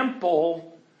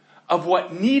example of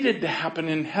what needed to happen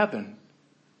in heaven,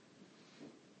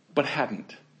 but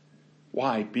hadn't.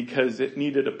 Why? Because it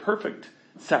needed a perfect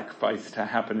sacrifice to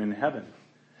happen in heaven.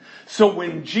 So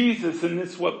when Jesus, and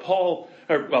this is what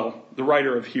the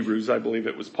writer of Hebrews, I believe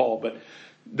it was Paul, but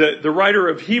the writer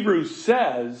of Hebrews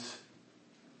says,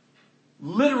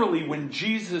 literally when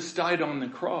Jesus died on the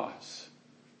cross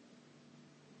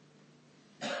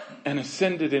and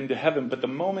ascended into heaven, but the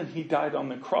moment he died on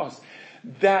the cross,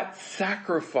 that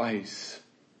sacrifice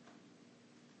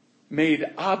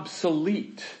made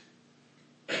obsolete.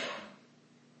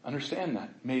 Understand that.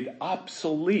 Made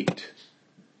obsolete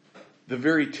the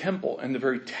very temple and the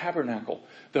very tabernacle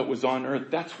that was on earth.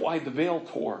 That's why the veil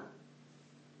tore.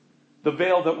 The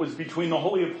veil that was between the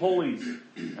Holy of Holies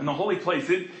and the holy place,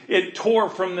 it tore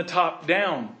from the top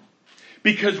down.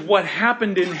 Because what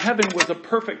happened in heaven was a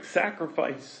perfect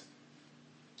sacrifice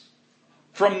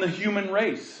from the human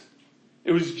race.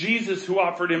 It was Jesus who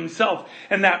offered himself.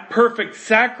 And that perfect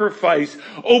sacrifice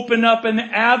opened up an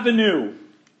avenue.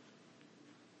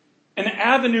 An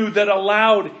avenue that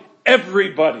allowed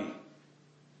everybody,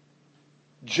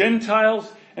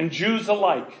 Gentiles and Jews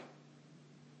alike,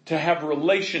 to have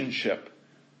relationship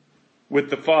with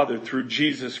the Father through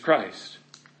Jesus Christ.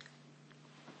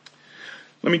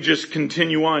 Let me just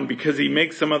continue on because he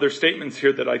makes some other statements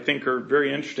here that I think are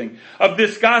very interesting. Of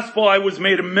this gospel I was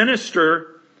made a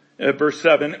minister, verse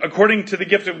 7, according to the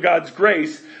gift of God's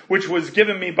grace, which was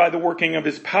given me by the working of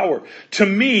his power. To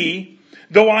me,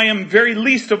 though I am very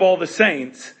least of all the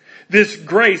saints, this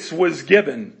grace was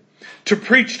given to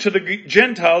preach to the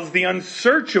Gentiles the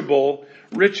unsearchable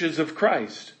riches of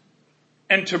Christ,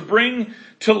 and to bring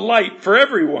to light for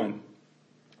everyone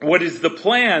what is the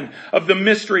plan of the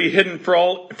mystery hidden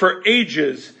for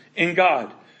ages in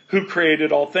God, who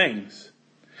created all things.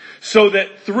 So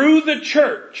that through the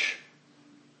church,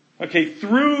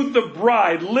 through the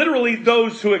bride, literally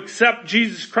those who accept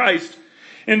Jesus Christ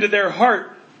into their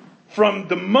heart from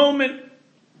the moment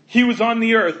he was on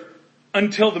the earth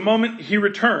until the moment he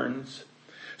returns,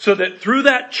 so that through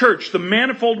that church, the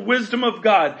manifold wisdom of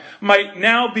God might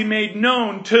now be made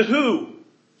known to who?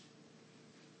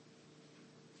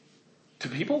 To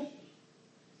people?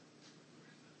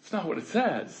 That's not what it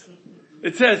says.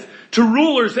 It says to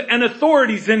rulers and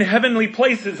authorities in heavenly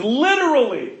places.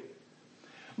 Literally,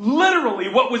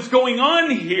 what was going on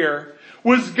here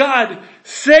was God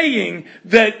saying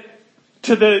that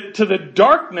to the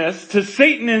darkness, to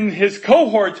Satan and his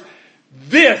cohorts,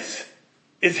 this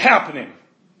is happening.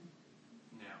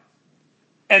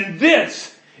 And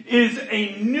this is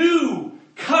a new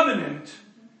covenant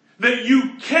that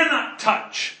you cannot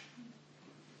touch.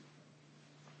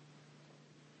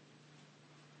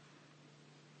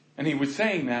 And he was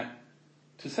saying that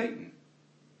to Satan.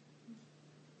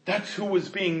 That's who was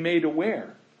being made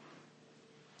aware.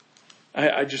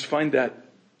 I just find that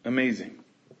amazing.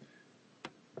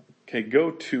 Okay,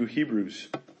 go to Hebrews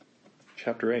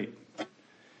chapter 8.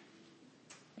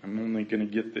 I'm only going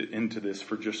to get into this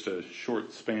for just a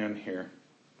short span here.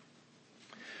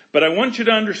 But I want you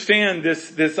to understand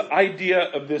this idea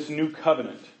of this new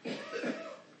covenant.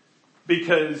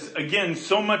 Because, again,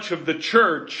 so much of the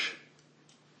church,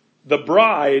 the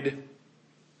bride,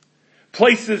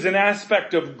 places an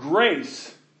aspect of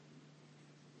grace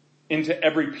into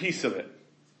every piece of it.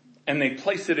 And they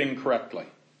place it incorrectly.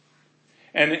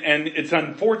 And it's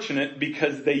unfortunate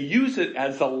because they use it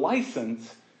as a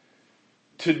license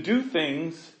to do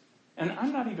things, and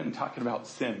I'm not even talking about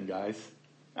sin, guys.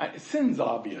 Sin's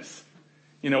obvious.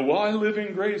 Well, I live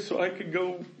in grace so I could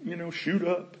go, shoot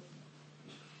up.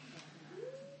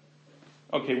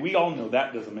 Okay, we all know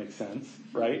that doesn't make sense,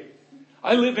 right?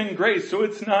 I live in grace so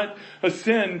it's not a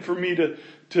sin for me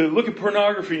to look at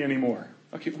pornography anymore.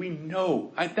 Okay, we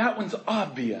know. That one's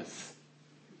obvious.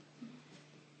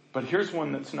 But here's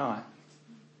one that's not.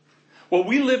 Well,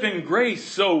 we live in grace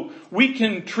so we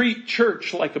can treat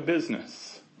church like a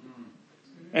business.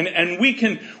 And we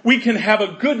can have a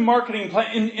good marketing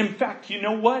plan. In fact, you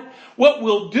know what? What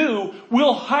we'll do,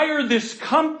 we'll hire this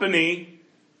company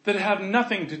that have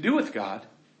nothing to do with God.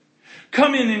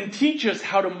 Come in and teach us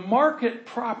how to market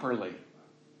properly.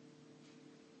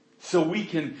 So we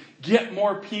can get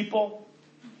more people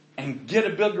and get a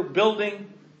bigger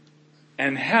building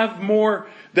and have more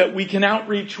that we can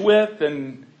outreach with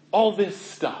and all this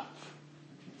stuff.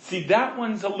 See, that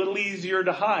one's a little easier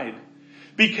to hide.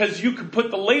 Because you could put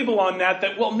the label on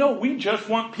that, well, no, we just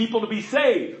want people to be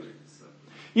saved.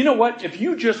 You know what? If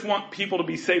you just want people to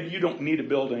be saved, you don't need a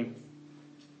building.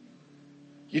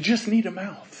 You just need a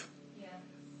mouth. Yeah.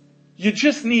 You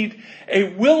just need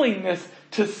a willingness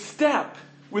to step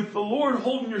with the Lord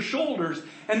holding your shoulders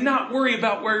and not worry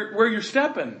about where you're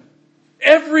stepping.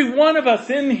 Every one of us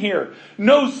in here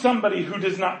knows somebody who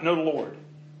does not know the Lord.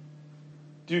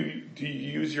 Do you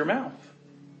use your mouth?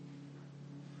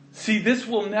 See, this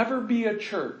will never be a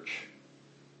church.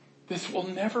 This will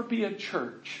never be a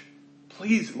church.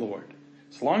 Please, Lord,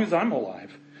 as long as I'm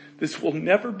alive, this will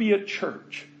never be a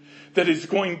church that is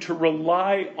going to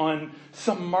rely on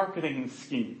some marketing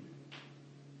scheme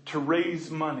to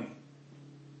raise money.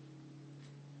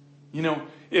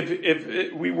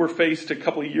 if we were faced a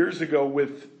couple of years ago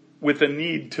with a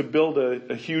need to build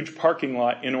a huge parking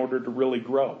lot in order to really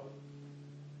grow.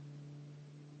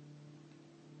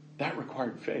 That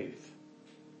required faith.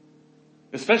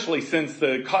 Especially since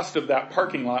the cost of that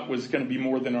parking lot was going to be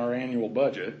more than our annual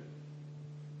budget.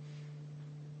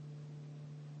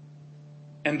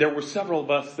 And there were several of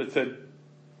us that said,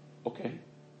 okay,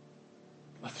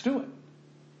 let's do it.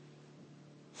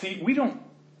 See, we don't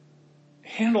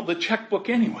handle the checkbook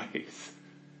anyways.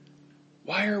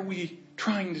 Why are we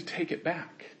trying to take it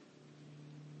back?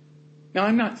 Now,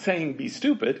 I'm not saying be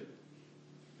stupid.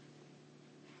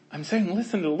 I'm saying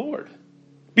listen to the Lord.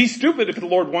 Be stupid if the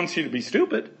Lord wants you to be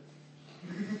stupid.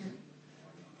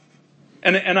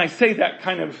 And I say that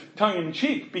kind of tongue in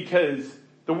cheek because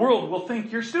the world will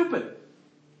think you're stupid.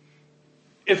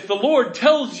 If the Lord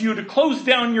tells you to close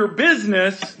down your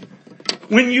business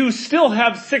when you still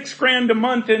have $6,000 a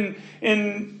month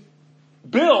in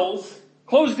bills,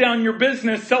 close down your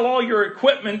business, sell all your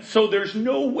equipment so there's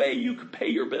no way you could pay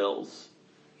your bills.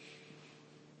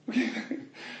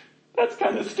 That's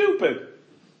kind of stupid.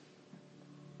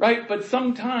 Right? But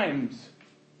sometimes,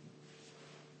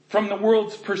 from the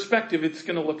world's perspective, it's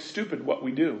going to look stupid what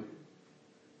we do.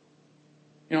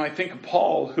 You know, I think of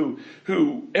Paul,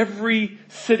 who every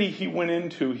city he went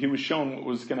into, he was shown what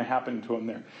was going to happen to him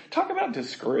there. Talk about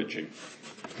discouraging.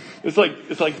 It's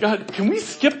like, God, can we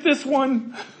skip this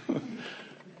one?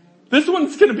 This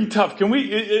one's going to be tough. Can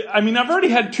we, I've already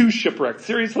had 2 shipwrecks.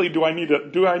 Seriously, do I need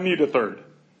a third?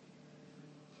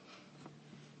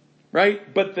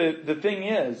 Right? But the thing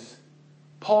is,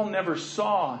 Paul never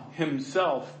saw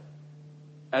himself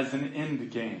as an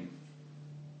end game.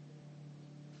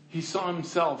 He saw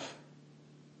himself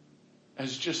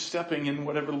as just stepping in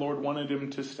whatever the Lord wanted him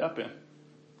to step in.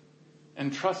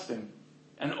 And trusting.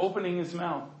 And opening his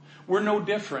mouth. We're no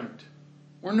different.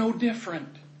 We're no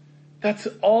different. That's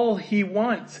all he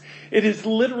wants. It is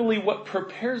literally what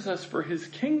prepares us for his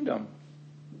kingdom.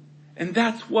 And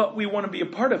that's what we want to be a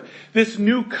part of. This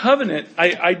new covenant,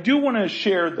 I do want to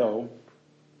share though,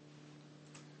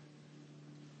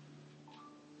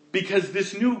 because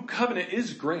this new covenant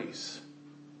is grace.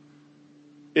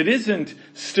 It isn't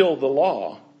still the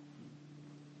law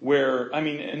where,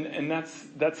 and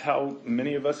that's how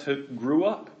many of us grew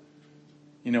up.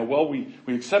 You know, well, we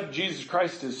accept Jesus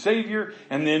Christ as Savior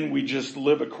and then we just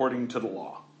live according to the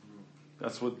law.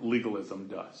 That's what legalism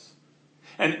does.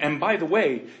 And by the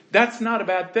way, that's not a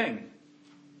bad thing.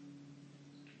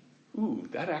 Ooh,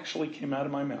 that actually came out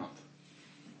of my mouth.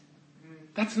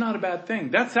 That's not a bad thing.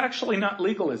 That's actually not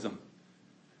legalism.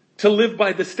 To live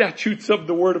by the statutes of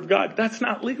the Word of God. That's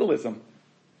not legalism.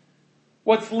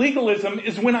 What's legalism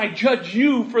is when I judge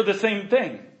you for the same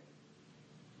thing.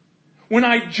 When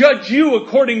I judge you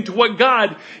according to what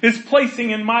God is placing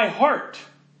in my heart.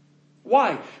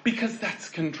 Why? Because that's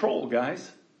control,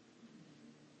 guys.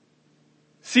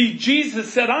 See,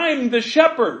 Jesus said, I'm the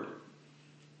shepherd.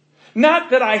 Not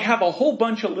that I have a whole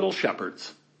bunch of little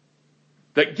shepherds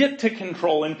that get to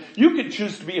control, and you could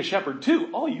choose to be a shepherd too.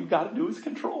 All you got to do is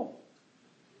control.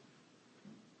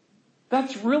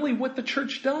 That's really what the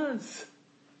church does.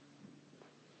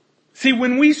 See,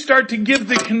 when we start to give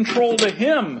the control to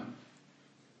him,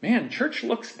 man, church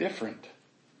looks different.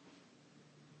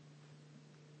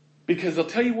 Because I'll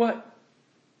tell you what,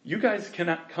 you guys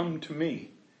cannot come to me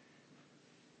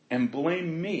and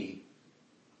blame me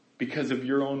because of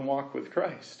your own walk with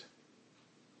Christ.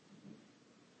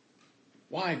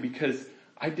 Why? Because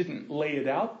I didn't lay it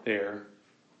out there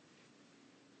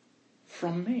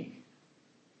from me.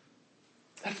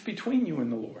 That's between you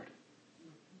and the Lord.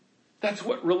 That's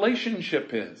what relationship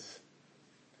is.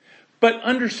 But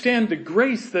understand the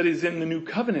grace that is in the new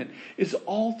covenant is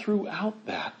all throughout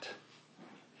that.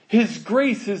 His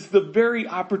grace is the very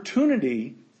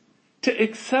opportunity to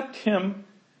accept him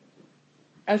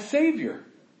as Savior.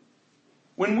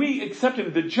 When we accept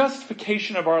him, the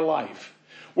justification of our life,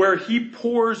 where he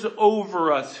pours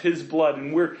over us his blood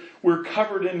and we're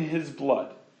covered in his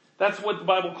blood. That's what the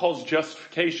Bible calls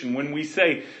justification. When we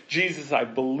say, Jesus, I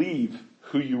believe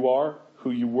who you are,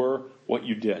 who you were, what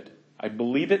you did. I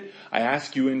believe it. I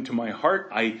ask you into my heart.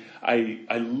 I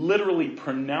literally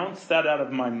pronounce that out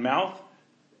of my mouth,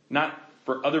 not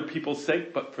for other people's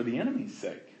sake, but for the enemy's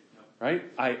sake.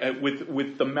 Right?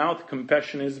 With the mouth,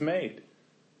 confession is made.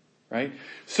 Right?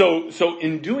 So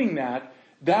in doing that,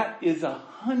 that is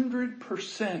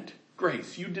 100%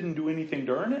 grace. You didn't do anything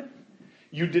to earn it.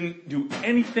 You didn't do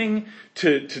anything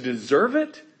to deserve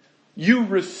it. You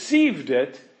received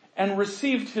it, and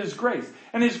received His grace.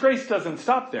 And His grace doesn't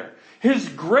stop there. His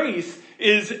grace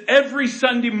is every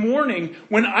Sunday morning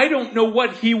when I don't know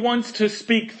what He wants to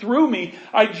speak through me,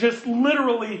 I just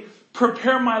literally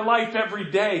prepare my life every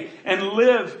day and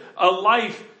live a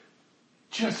life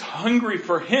just hungry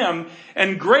for Him.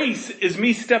 And grace is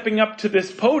me stepping up to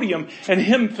this podium and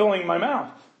Him filling my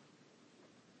mouth.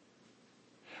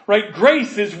 Right?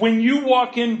 Grace is when you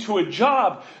walk into a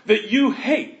job that you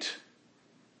hate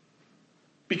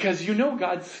because you know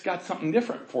God's got something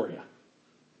different for you.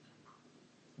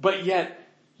 But yet,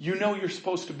 you know you're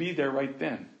supposed to be there right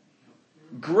then.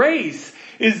 Grace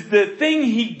is the thing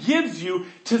He gives you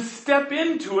to step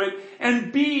into it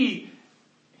and be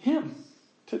Him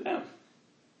to them.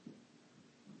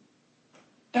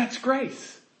 That's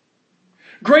grace.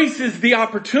 Grace is the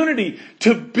opportunity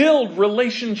to build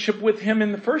relationship with Him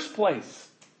in the first place.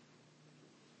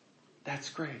 That's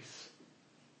grace.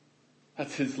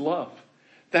 That's His love.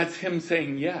 That's Him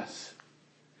saying yes.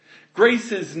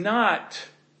 Grace is not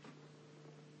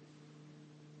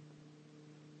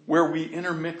where we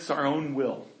intermix our own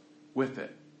will with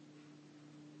it.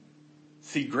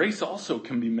 See, grace also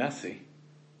can be messy.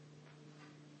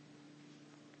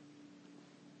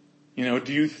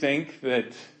 Do you think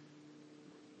that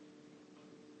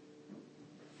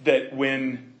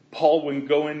when Paul would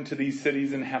go into these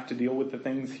cities and have to deal with the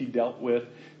things he dealt with,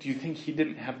 do you think he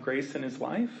didn't have grace in his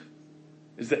life?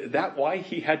 Is that why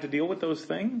he had to deal with those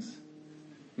things?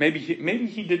 Maybe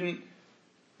he didn't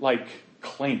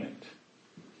claim it.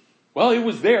 Well, it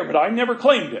was there, but I never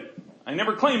claimed it. I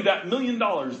never claimed that $1 million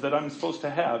that I'm supposed to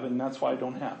have, and that's why I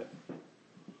don't have it.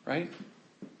 Right?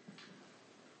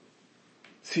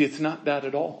 See, it's not that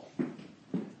at all.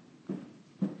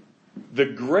 The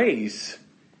grace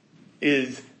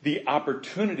is the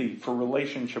opportunity for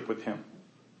relationship with Him.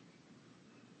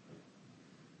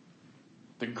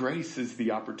 The grace is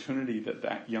the opportunity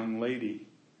that young lady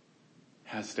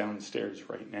has downstairs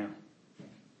right now.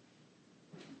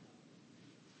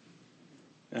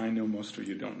 And I know most of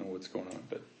you don't know what's going on,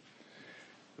 but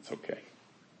it's okay.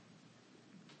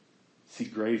 See,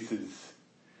 grace is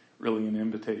really an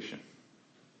invitation.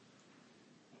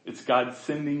 It's God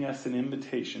sending us an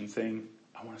invitation saying,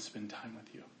 I want to spend time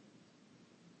with you.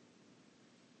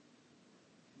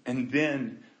 And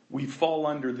then we fall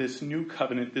under this new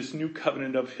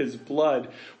covenant of His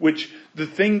blood, which the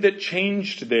thing that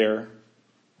changed there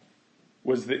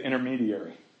was the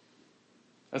intermediary.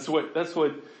 That's what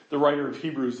the writer of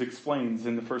Hebrews explains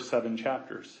in the first 7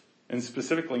 chapters, and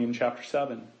specifically in chapter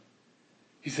 7.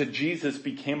 He said, Jesus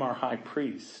became our high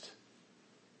priest.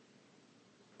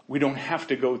 We don't have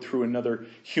to go through another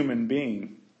human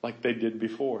being like they did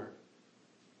before.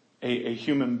 A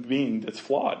human being that's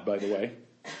flawed, by the way.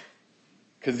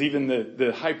 Because even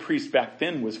the high priest back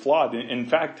then was flawed. In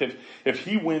fact, if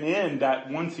he went in that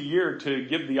once a year to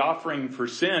give the offering for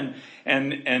sin,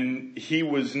 and he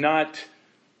was not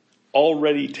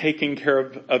already taking care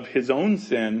of his own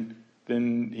sin,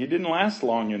 then he didn't last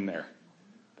long in there.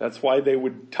 That's why they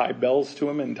would tie bells to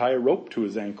him and tie a rope to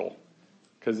his ankle.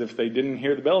 Because if they didn't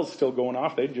hear the bells still going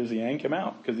off, they'd just yank him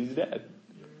out because he's dead.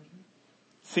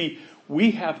 See,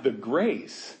 we have the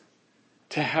grace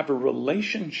to have a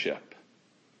relationship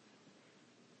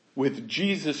with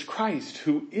Jesus Christ,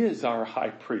 who is our high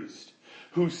priest,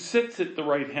 who sits at the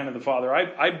right hand of the Father.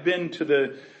 I've been to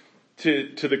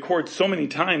the court so many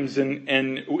times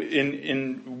and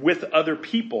with other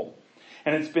people.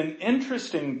 And it's been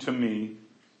interesting to me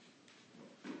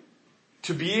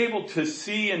to be able to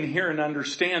see and hear and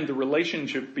understand the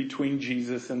relationship between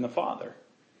Jesus and the Father.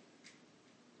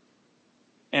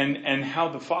 And how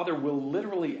the Father will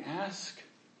literally ask,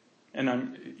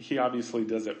 and He obviously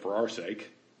does it for our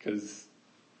sake, because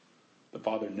the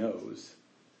Father knows.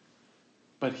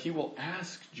 But He will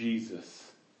ask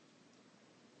Jesus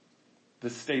the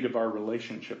state of our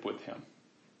relationship with Him.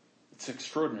 It's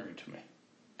extraordinary to me.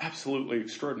 Absolutely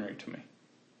extraordinary to me.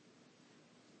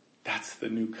 That's the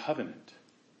new covenant.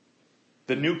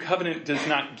 The new covenant does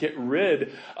not get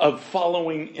rid of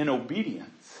following in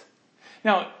obedience.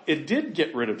 Now, it did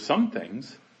get rid of some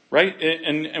things, right?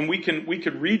 And we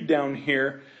could read down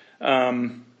here.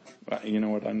 You know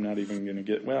what? I'm not even going to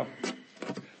get. Well,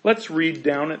 let's read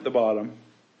down at the bottom.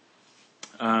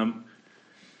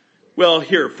 Well,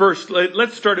 here first,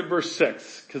 let's start at verse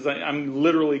 6 because I'm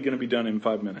literally going to be done in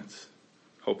 5 minutes,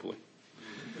 hopefully.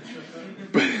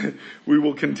 But we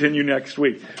will continue next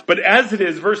week. But as it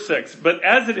is, verse 6, but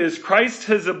as it is, Christ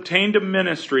has obtained a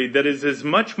ministry that is as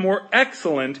much more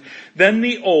excellent than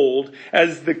the old,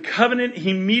 as the covenant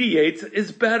He mediates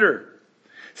is better,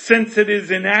 since it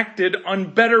is enacted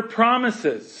on better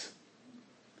promises.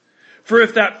 For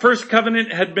if that first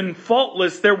covenant had been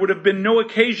faultless, there would have been no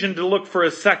occasion to look for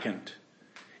a second.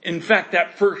 In fact,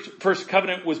 that first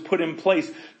covenant was put in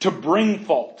place to bring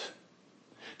fault,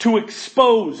 to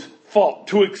expose fault,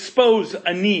 to expose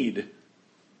a need.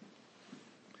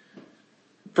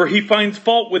 For he finds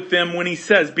fault with them when he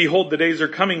says, behold, the days are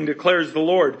coming, declares the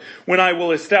Lord, when I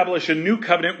will establish a new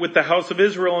covenant with the house of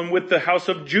Israel and with the house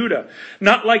of Judah,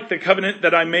 not like the covenant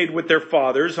that I made with their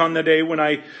fathers on the day when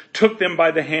I took them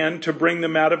by the hand to bring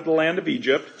them out of the land of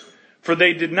Egypt, for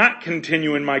they did not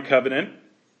continue in my covenant.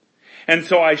 And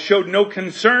so I showed no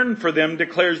concern for them,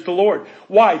 declares the Lord.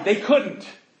 Why? They couldn't.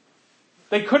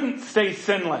 They couldn't stay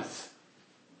sinless.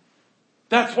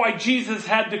 That's why Jesus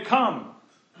had to come.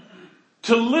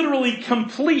 To literally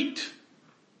complete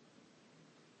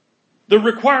the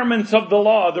requirements of the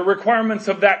law, the requirements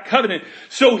of that covenant,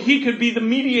 so he could be the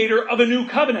mediator of a new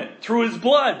covenant through his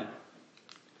blood.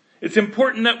 It's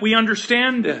important that we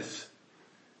understand this.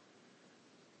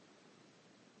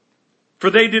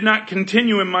 For they did not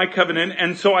continue in my covenant,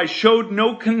 and so I showed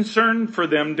no concern for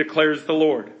them, declares the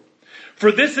Lord.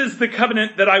 For this is the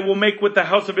covenant that I will make with the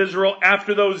house of Israel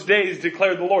after those days,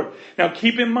 declared the Lord. Now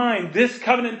keep in mind, this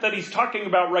covenant that he's talking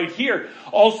about right here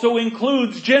also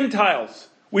includes Gentiles.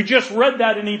 We just read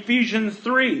that in Ephesians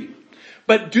 3.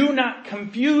 But do not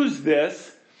confuse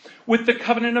this with the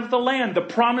covenant of the land, the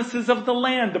promises of the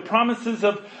land, the promises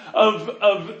of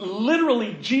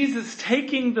literally Jesus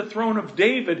taking the throne of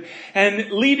David and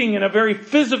leading in a very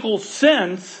physical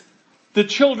sense the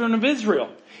children of Israel.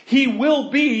 He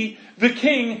will be the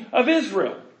king of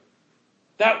Israel.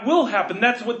 That will happen.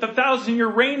 That's what the 1,000-year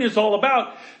reign is all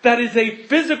about. That is a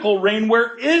physical reign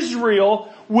where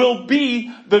Israel will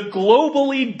be the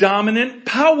globally dominant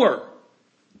power.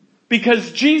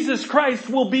 Because Jesus Christ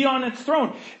will be on its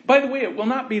throne. By the way, it will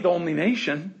not be the only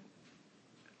nation.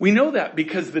 We know that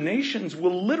because the nations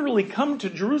will literally come to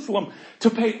Jerusalem to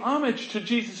pay homage to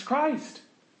Jesus Christ.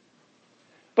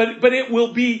 But it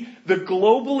will be the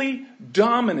globally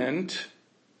dominant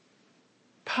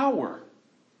power.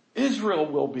 Israel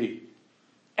will be.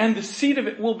 And the seat of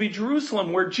it will be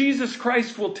Jerusalem, where Jesus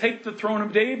Christ will take the throne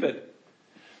of David.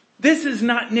 This is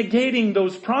not negating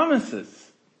those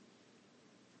promises.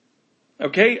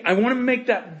 Okay? I want to make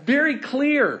that very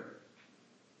clear.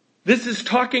 This is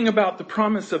talking about the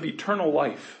promise of eternal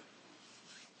life.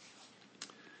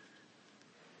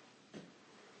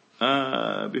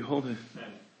 Behold it.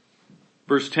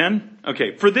 Verse 10.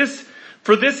 Okay. For this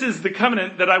is the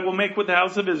covenant that I will make with the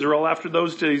house of Israel after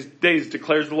those days,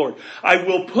 declares the Lord. I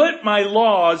will put my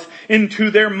laws into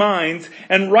their minds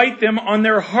and write them on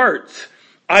their hearts.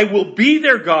 I will be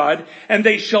their God, and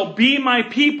they shall be my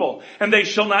people. And they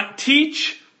shall not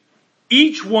teach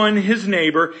each one his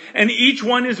neighbor and each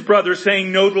one his brother,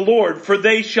 saying, know the Lord, for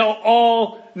they shall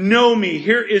all know me.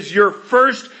 Here is your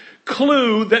first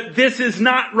clue that this is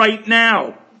not right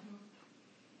now.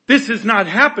 This has not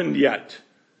happened yet.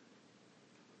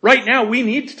 Right now, we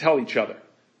need to tell each other.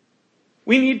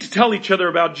 We need to tell each other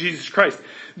about Jesus Christ.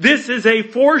 This is a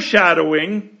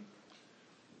foreshadowing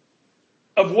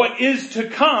of what is to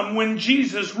come when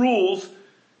Jesus rules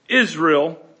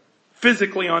Israel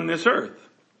physically on this earth.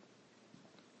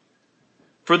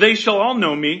 For they shall all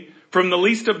know me, from the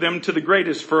least of them to the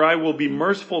greatest, for I will be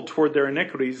merciful toward their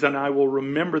iniquities, and I will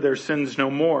remember their sins no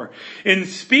more. In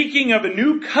speaking of a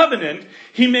new covenant,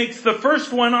 he makes the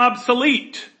first one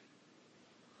obsolete.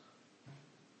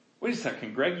 Wait a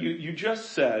second, Greg, you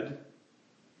just said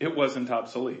it wasn't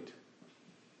obsolete.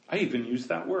 I even used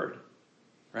that word,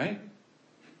 right?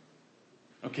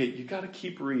 Okay, you gotta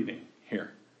keep reading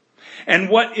here. And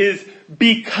what is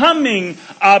becoming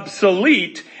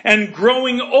obsolete and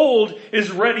growing old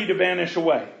is ready to vanish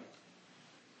away.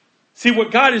 See, what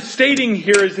God is stating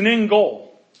here is an end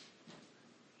goal.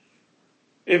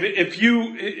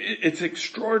 It's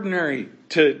extraordinary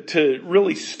to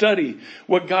really study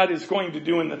what God is going to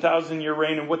do in the 1,000-year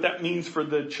reign and what that means for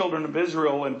the children of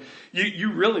Israel. And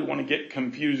you really want to get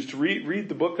confused. Read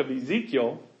the book of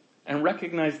Ezekiel and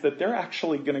recognize that they're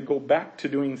actually going to go back to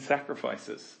doing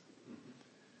sacrifices.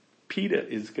 PETA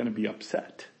is going to be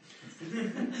upset.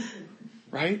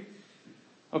 Right?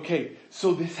 Okay,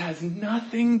 so this has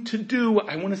nothing to do,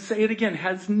 I want to say it again,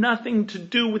 has nothing to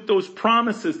do with those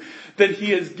promises that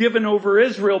he has given over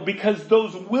Israel, because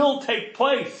those will take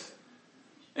place.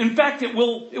 In fact, it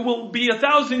will be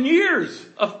 1,000 years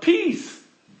of peace,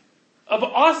 of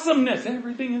awesomeness.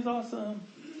 Everything is awesome.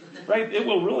 Right? It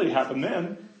will really happen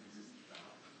then.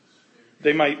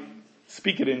 They might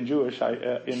speak it in Jewish,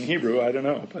 in Hebrew, I don't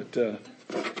know,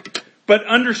 but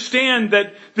understand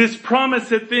that this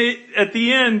promise at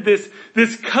the end,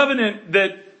 this covenant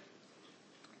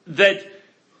that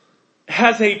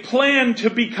has a plan to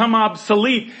become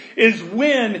obsolete is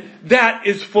when that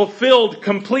is fulfilled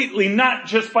completely, not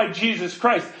just by Jesus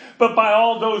Christ, but by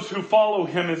all those who follow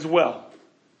him as well.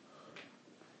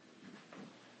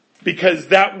 Because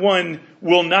that one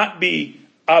will not be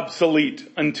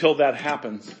obsolete until that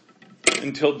happens,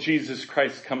 until Jesus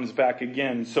Christ comes back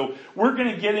again. So we're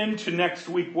going to get into next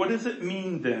week. What does it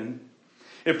mean then?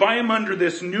 If I am under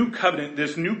this new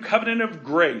covenant of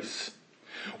grace,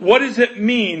 what does it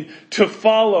mean to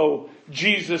follow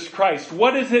Jesus Christ?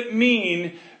 What does it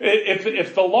mean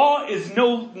if the law is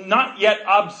not yet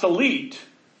obsolete,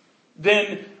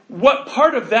 then what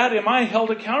part of that am I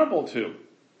held accountable to?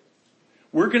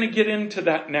 We're going to get into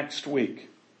that next week.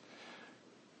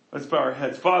 Let's bow our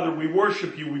heads. Father, we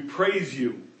worship you. We praise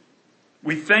you.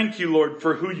 We thank you, Lord,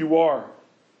 for who you are.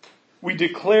 We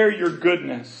declare your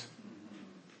goodness.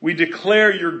 We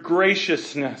declare your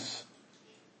graciousness.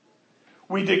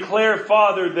 We declare,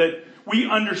 Father, that we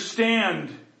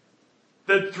understand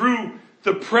that through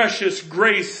the precious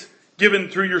grace given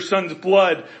through your Son's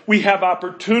blood, we have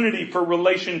opportunity for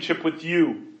relationship with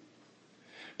you.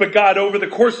 But God, over the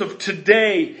course of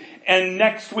today and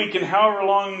next week and however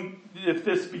long, if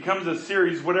this becomes a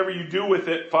series, whatever you do with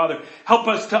it, Father, help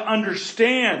us to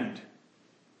understand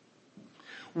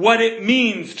what it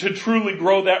means to truly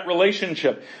grow that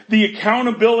relationship. The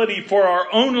accountability for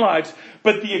our own lives,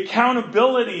 but the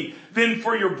accountability then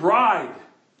for your bride.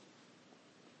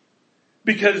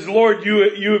 Because Lord,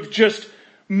 you have just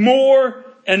more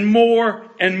and more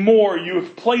and more you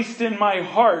have placed in my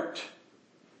heart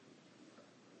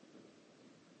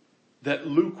that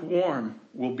lukewarm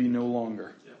will be no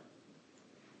longer.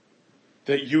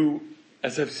 That you,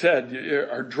 as I've said,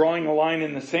 are drawing a line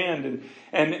in the sand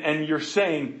and you're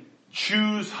saying,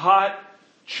 choose hot,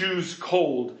 choose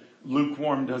cold.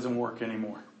 Lukewarm doesn't work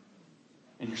anymore.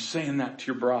 And you're saying that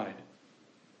to your bride.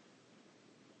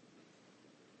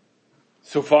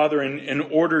 So Father, in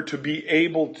order to be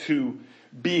able to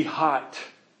be hot,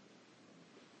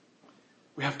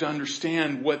 we have to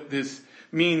understand what this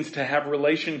means to have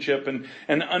relationship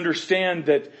and understand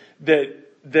that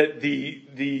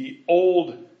the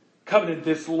old covenant,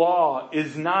 this law,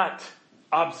 is not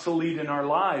obsolete in our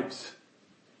lives,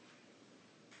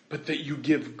 but that you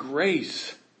give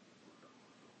grace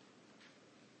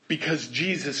because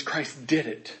Jesus Christ did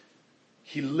it.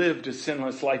 He lived a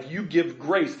sinless life. You give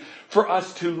grace for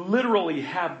us to literally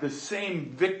have the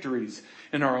same victories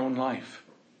in our own life.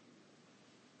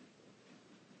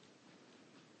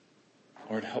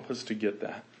 Lord, help us to get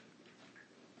that.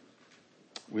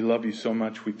 We love you so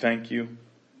much. We thank you.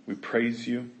 We praise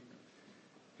you.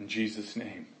 In Jesus'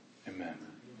 name, amen.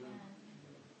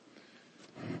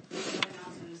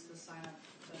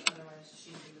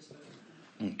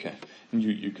 Okay. And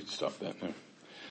you could stop that now.